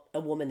knows what a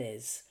woman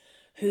is,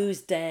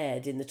 who's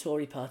dared in the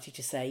Tory party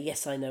to say,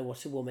 yes, I know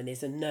what a woman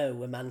is, and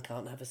no, a man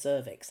can't have a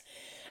cervix,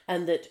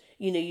 and that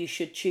you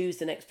should choose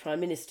the next prime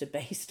minister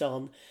based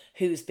on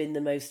who's been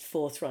the most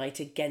forthright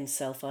against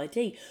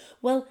self-ID.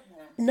 Well,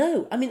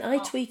 no, I mean, I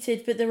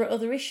tweeted, but there are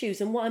other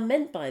issues. And what I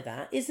meant by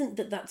that isn't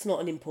that that's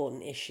not an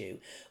important issue.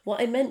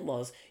 What I meant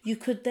was you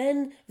could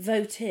then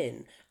vote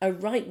in a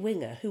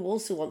right-winger who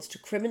also wants to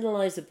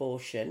criminalise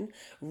abortion,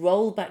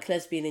 roll back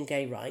lesbian and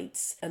gay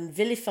rights, and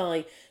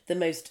vilify the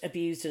most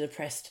abused and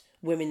oppressed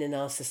women in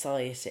our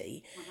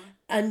society.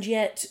 And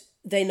yet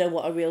they know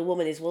what a real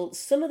woman is. Well,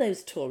 some of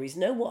those Tories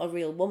know what a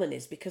real woman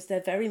is because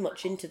they're very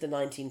much into the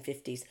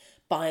 1950s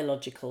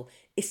biological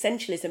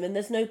essentialism, and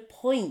there's no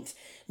point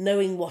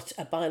knowing what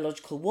a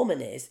biological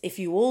woman is if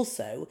you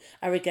also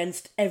are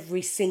against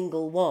every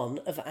single one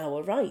of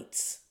our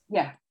rights.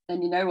 Yeah,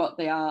 and you know what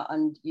they are,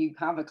 and you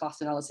have a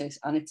class analysis,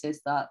 and it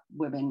is that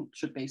women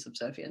should be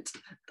subservient.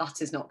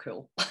 That is not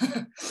cool.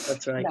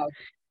 That's right.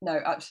 No,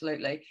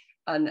 absolutely.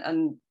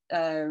 And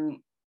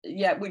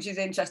which is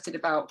interesting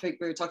about, we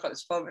were talking about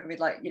this before,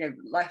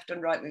 left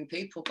and right wing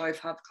people both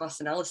have class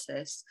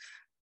analysis,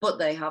 but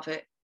they have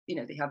it,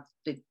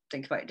 they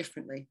think about it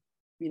differently,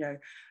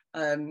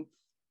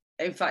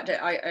 in fact,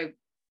 I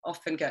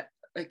often get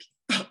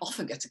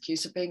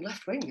accused of being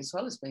left wing as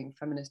well as being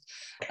feminist,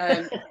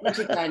 which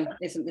again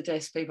isn't the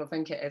diss people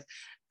think it is.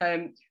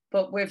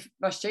 But with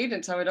my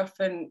students, I would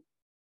often,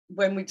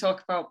 when we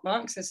talk about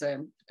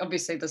Marxism,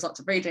 obviously there's lots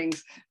of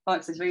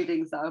Marxist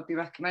readings that I'll be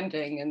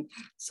recommending, and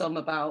some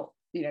about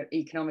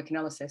economic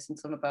analysis and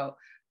some about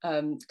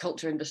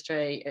culture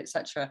industry,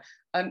 etc.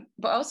 But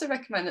I also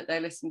recommend that they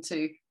listen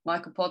to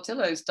Michael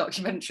Portillo's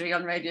documentary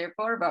on Radio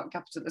 4 about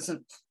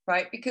capitalism,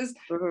 right? Because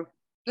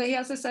he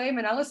has the same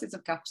analysis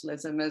of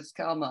capitalism as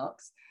Karl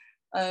Marx.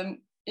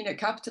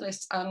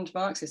 Capitalists and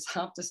Marxists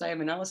have the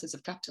same analysis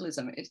of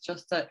capitalism. It's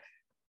just that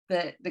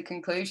the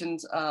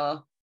conclusions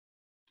are,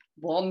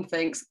 one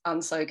thinks,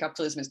 and so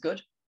capitalism is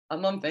good,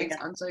 and one thinks,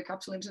 and so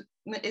capitalism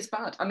is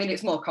bad. I mean,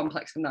 it's more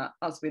complex than that,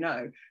 as we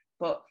know.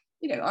 But,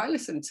 I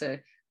listened to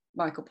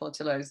Michael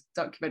Portillo's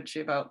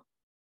documentary about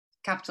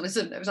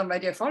capitalism that was on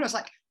Radio 4, and I was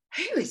like,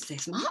 who is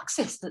this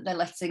Marxist that they're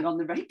letting on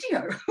the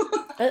radio?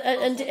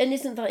 and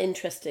isn't that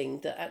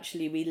interesting that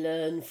actually we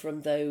learn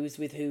from those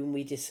with whom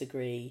we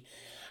disagree,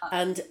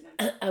 and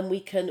we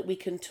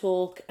can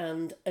talk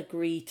and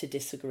agree to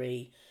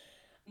disagree.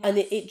 Yes. And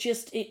it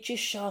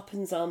just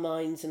sharpens our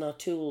minds and our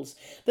tools.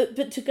 But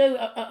to go,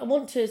 I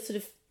want to sort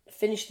of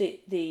finish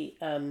the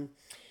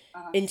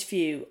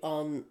interview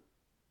on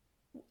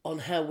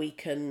how we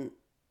can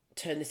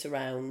turn this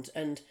around,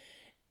 and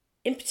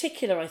in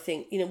particular, I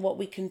think what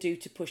we can do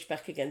to push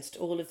back against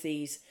all of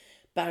these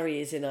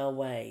barriers in our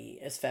way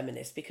as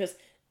feminists, because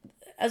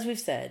as we've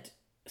said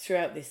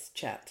throughout this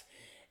chat,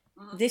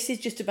 this is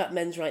just about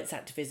men's rights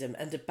activism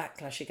and a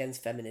backlash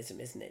against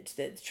feminism, isn't it?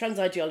 The trans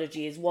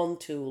ideology is one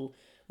tool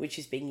which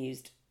is being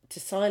used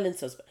to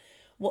silence us.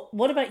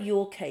 What about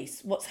your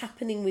case? What's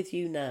happening with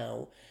you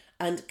now?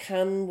 And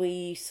can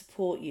we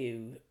support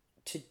you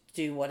to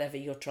do whatever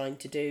you're trying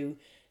to do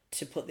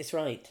to put this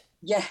right?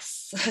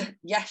 Yes,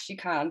 yes, you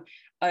can.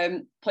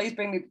 Please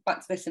bring me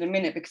back to this in a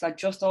minute, because I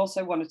just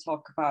also want to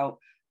talk about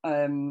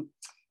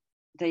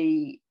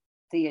the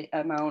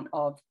amount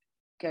of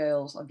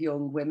girls, of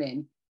young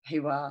women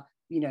who are,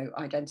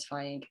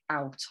 identifying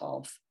out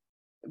of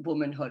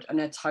womanhood.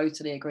 And I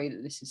totally agree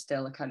that this is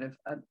still a kind of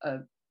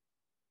kind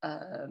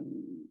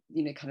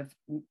of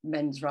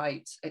men's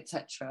rights,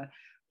 etc.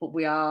 but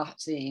we are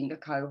seeing a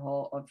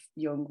cohort of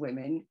young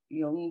women,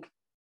 young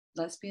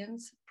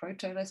lesbians,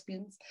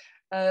 proto-lesbians,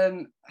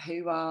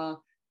 who are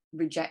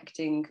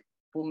rejecting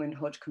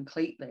womanhood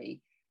completely.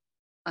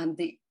 And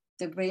the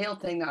real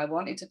thing that I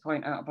wanted to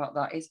point out about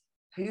that is,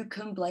 who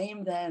can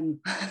blame them?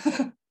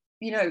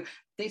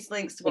 This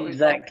links to what we've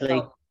talked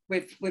about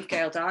with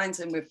Gail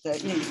Dines, and with the,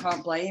 you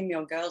can't blame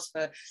young girls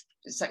for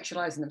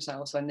sexualizing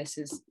themselves when this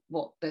is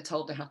what they're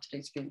told they have to do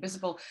to be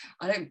invisible.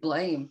 I don't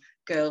blame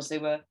girls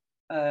who are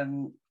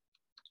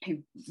who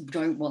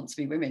don't want to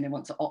be women and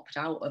want to opt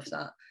out of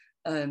that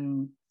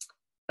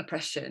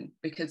oppression,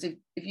 because if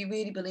you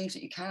really believe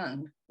that you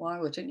can, why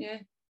wouldn't you?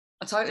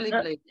 I totally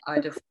believe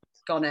I'd have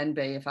gone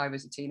NB if I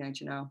was a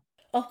teenager now.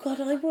 Oh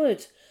God, I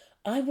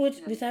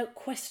would without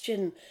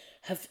question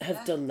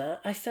have done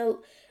that. I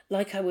felt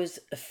like I was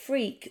a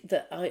freak,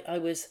 that I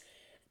was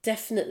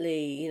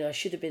definitely, I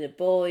should have been a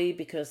boy,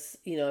 because,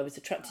 I was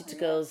attracted to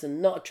girls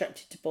and not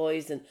attracted to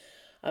boys, and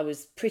I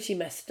was pretty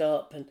messed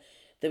up, and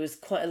there was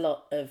quite a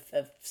lot of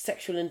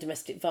sexual and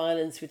domestic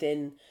violence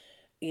within,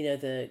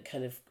 the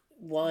kind of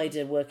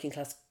wider working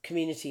class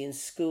community in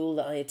school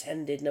that I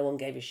attended. No one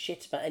gave a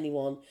shit about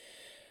anyone.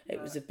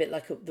 It was a bit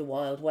like the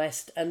Wild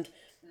West, and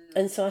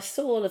so I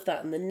saw all of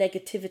that and the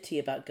negativity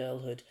about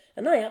girlhood.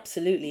 And I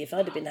absolutely, if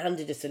I'd have been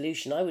handed a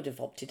solution, I would have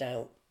opted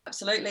out.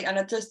 Absolutely. And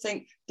I just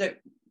think that,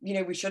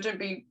 we shouldn't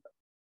be,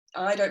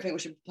 I don't think we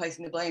should be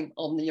placing the blame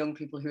on the young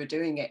people who are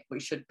doing it.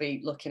 We should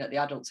be looking at the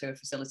adults who are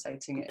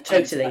facilitating it.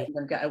 Totally. Letting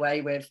them get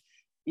away with,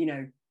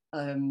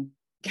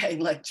 getting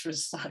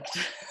lecturers sacked.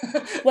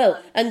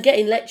 Well, and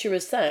getting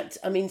lecturers sacked.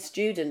 I mean,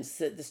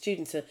 the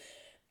students are,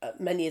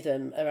 many of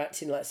them are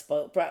acting like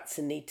spoilt brats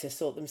and need to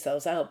sort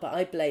themselves out. But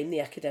I blame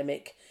the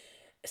academic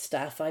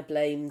staff. I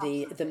blame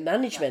the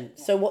management.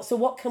 Yeah. So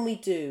what can we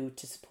do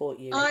to support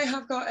you? I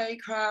have got a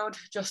crowd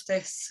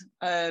justice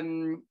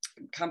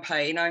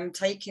campaign. I'm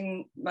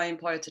taking my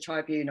employer to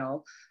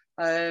tribunal.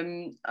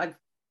 I've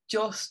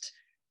just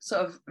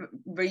sort of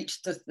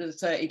reached the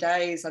 30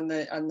 days and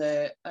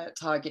the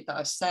target that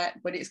I've set,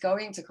 but it's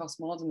going to cost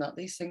more than that.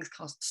 These things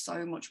cost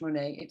so much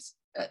money.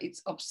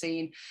 It's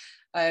obscene,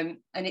 and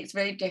it's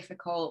very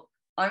difficult.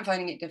 I'm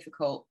finding it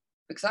difficult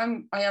because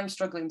I am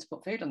struggling to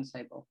put food on the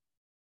table,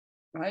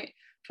 right,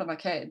 for my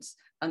kids,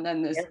 and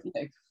then there's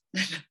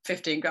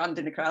 15 grand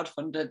in a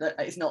crowdfunder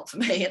that is not for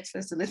me, it's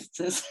for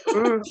solicitors.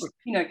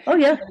 Oh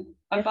yeah,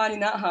 I'm finding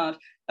that hard.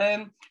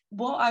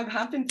 What I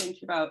have been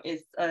thinking about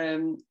is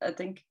I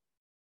think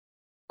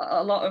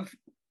a lot of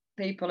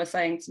people are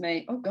saying to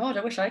me, oh God,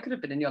 I wish I could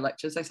have been in your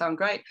lectures, they sound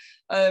great.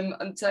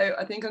 And so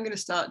I think I'm going to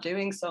start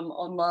doing some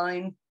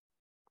online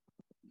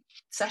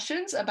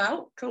sessions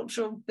about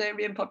cultural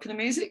theory and popular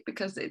music,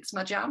 because it's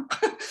my jam.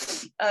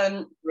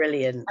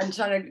 Brilliant. And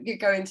trying to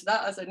go into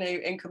that as a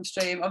new income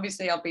stream.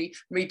 Obviously I'll be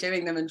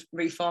redoing them and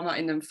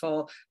reformatting them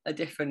for a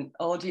different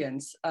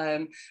audience,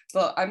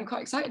 but I'm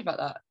quite excited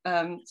about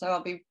that. So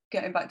I'll be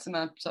getting back to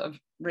my sort of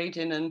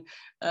reading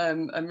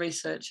and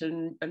research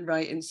and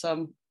writing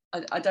some,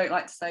 I don't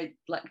like to say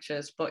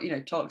lectures, but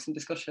talks and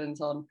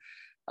discussions on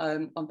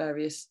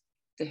various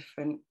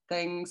different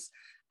things.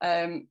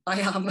 I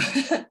am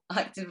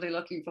actively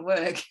looking for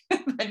work.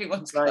 If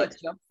anyone's got a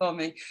job for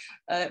me,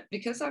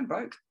 because I'm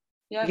broke.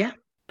 Yeah.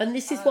 And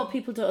this is what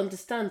people don't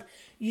understand.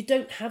 You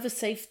don't have a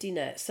safety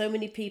net. So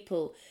many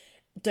people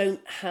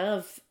don't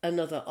have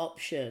another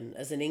option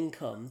as an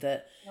income,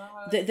 that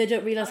they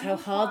don't realise how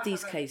hard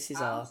these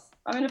cases are.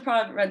 I'm in a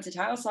private rented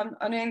house. I'm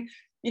a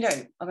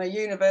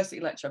university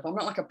lecturer, but I'm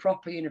not like a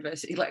proper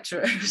university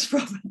lecturer who's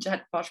from a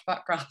jet posh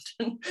background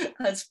and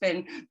has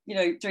been,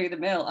 through the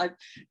mill.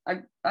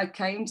 I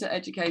came to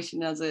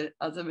education as a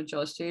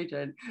mature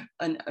student,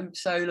 and I'm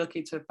so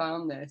lucky to have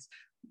found this.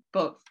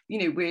 But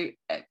we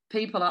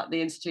people at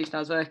the institution I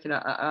was working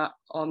at are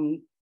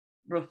on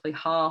roughly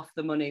half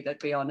the money they'd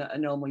be on at a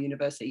normal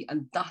university,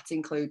 and that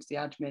includes the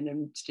admin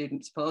and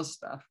student support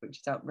staff, which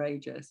is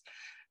outrageous.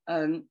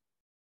 And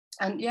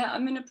yeah,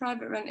 I'm in a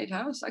private rented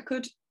house. I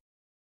could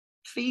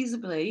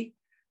feasibly,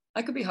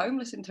 I could be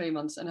homeless in 3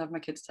 months and have my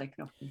kids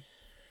taken off me.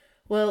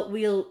 Well,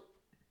 we'll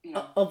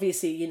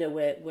obviously,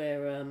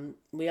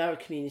 we are a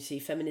community.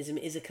 Feminism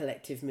is a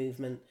collective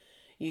movement.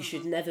 You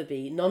should never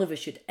be, none of us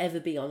should ever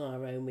be on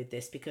our own with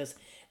this, because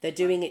they're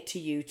doing it to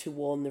you to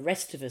warn the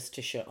rest of us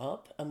to shut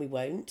up, and we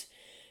won't.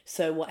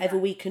 So whatever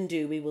we can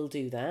do, we will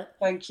do that.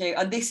 Thank you.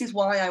 And this is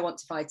why I want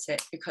to fight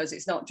it, because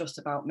it's not just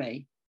about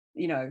me,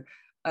 and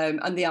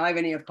the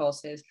irony, of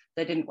course, is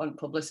they didn't want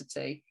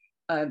publicity.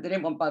 They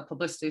didn't want bad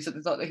publicity, so they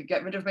thought they could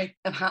get rid of me.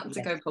 I've had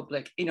to go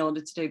public in order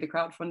to do the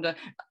crowdfunder.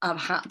 I've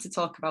had to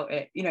talk about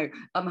it.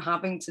 I'm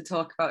having to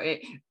talk about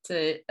it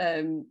to,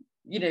 I'm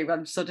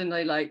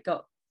suddenly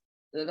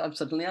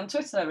on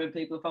Twitter and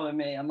people are following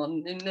me. I'm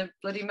in the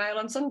bloody Mail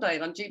on Sunday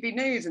and on GB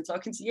News and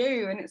talking to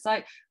you. And it's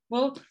like,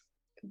 well,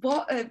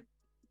 what a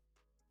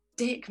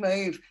dick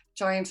move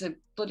trying to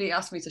bloody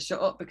ask me to shut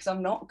up, because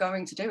I'm not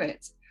going to do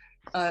it.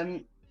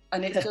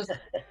 And it's just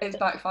it's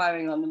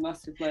backfiring on them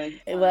massively.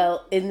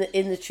 Well, in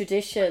the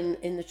tradition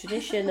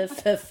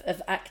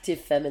of active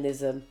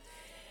feminism,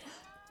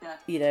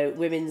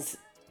 women's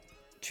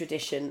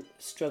tradition,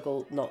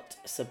 struggle, not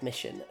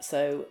submission.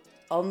 So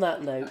on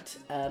that note,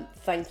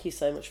 thank you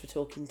so much for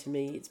talking to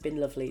me. It's been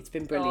lovely. It's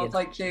been brilliant. Oh,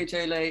 thank you,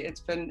 Julie. It's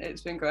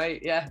been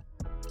great. Yeah.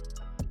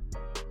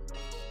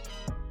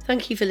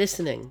 Thank you for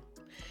listening.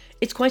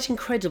 It's quite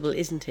incredible,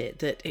 isn't it,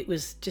 that it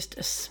was just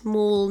a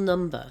small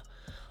number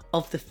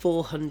of the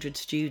 400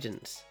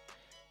 students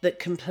that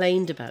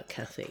complained about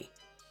Cathy.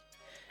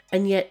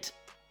 And yet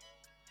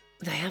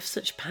they have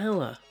such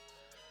power.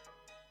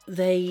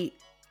 They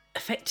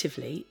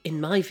effectively,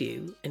 in my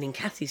view, and in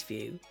Cathy's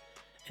view,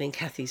 and in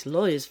Cathy's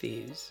lawyers'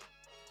 views,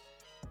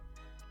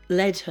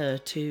 led her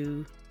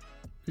to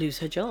lose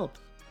her job.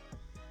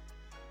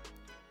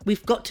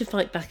 We've got to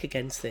fight back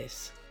against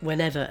this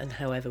whenever and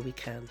however we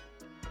can.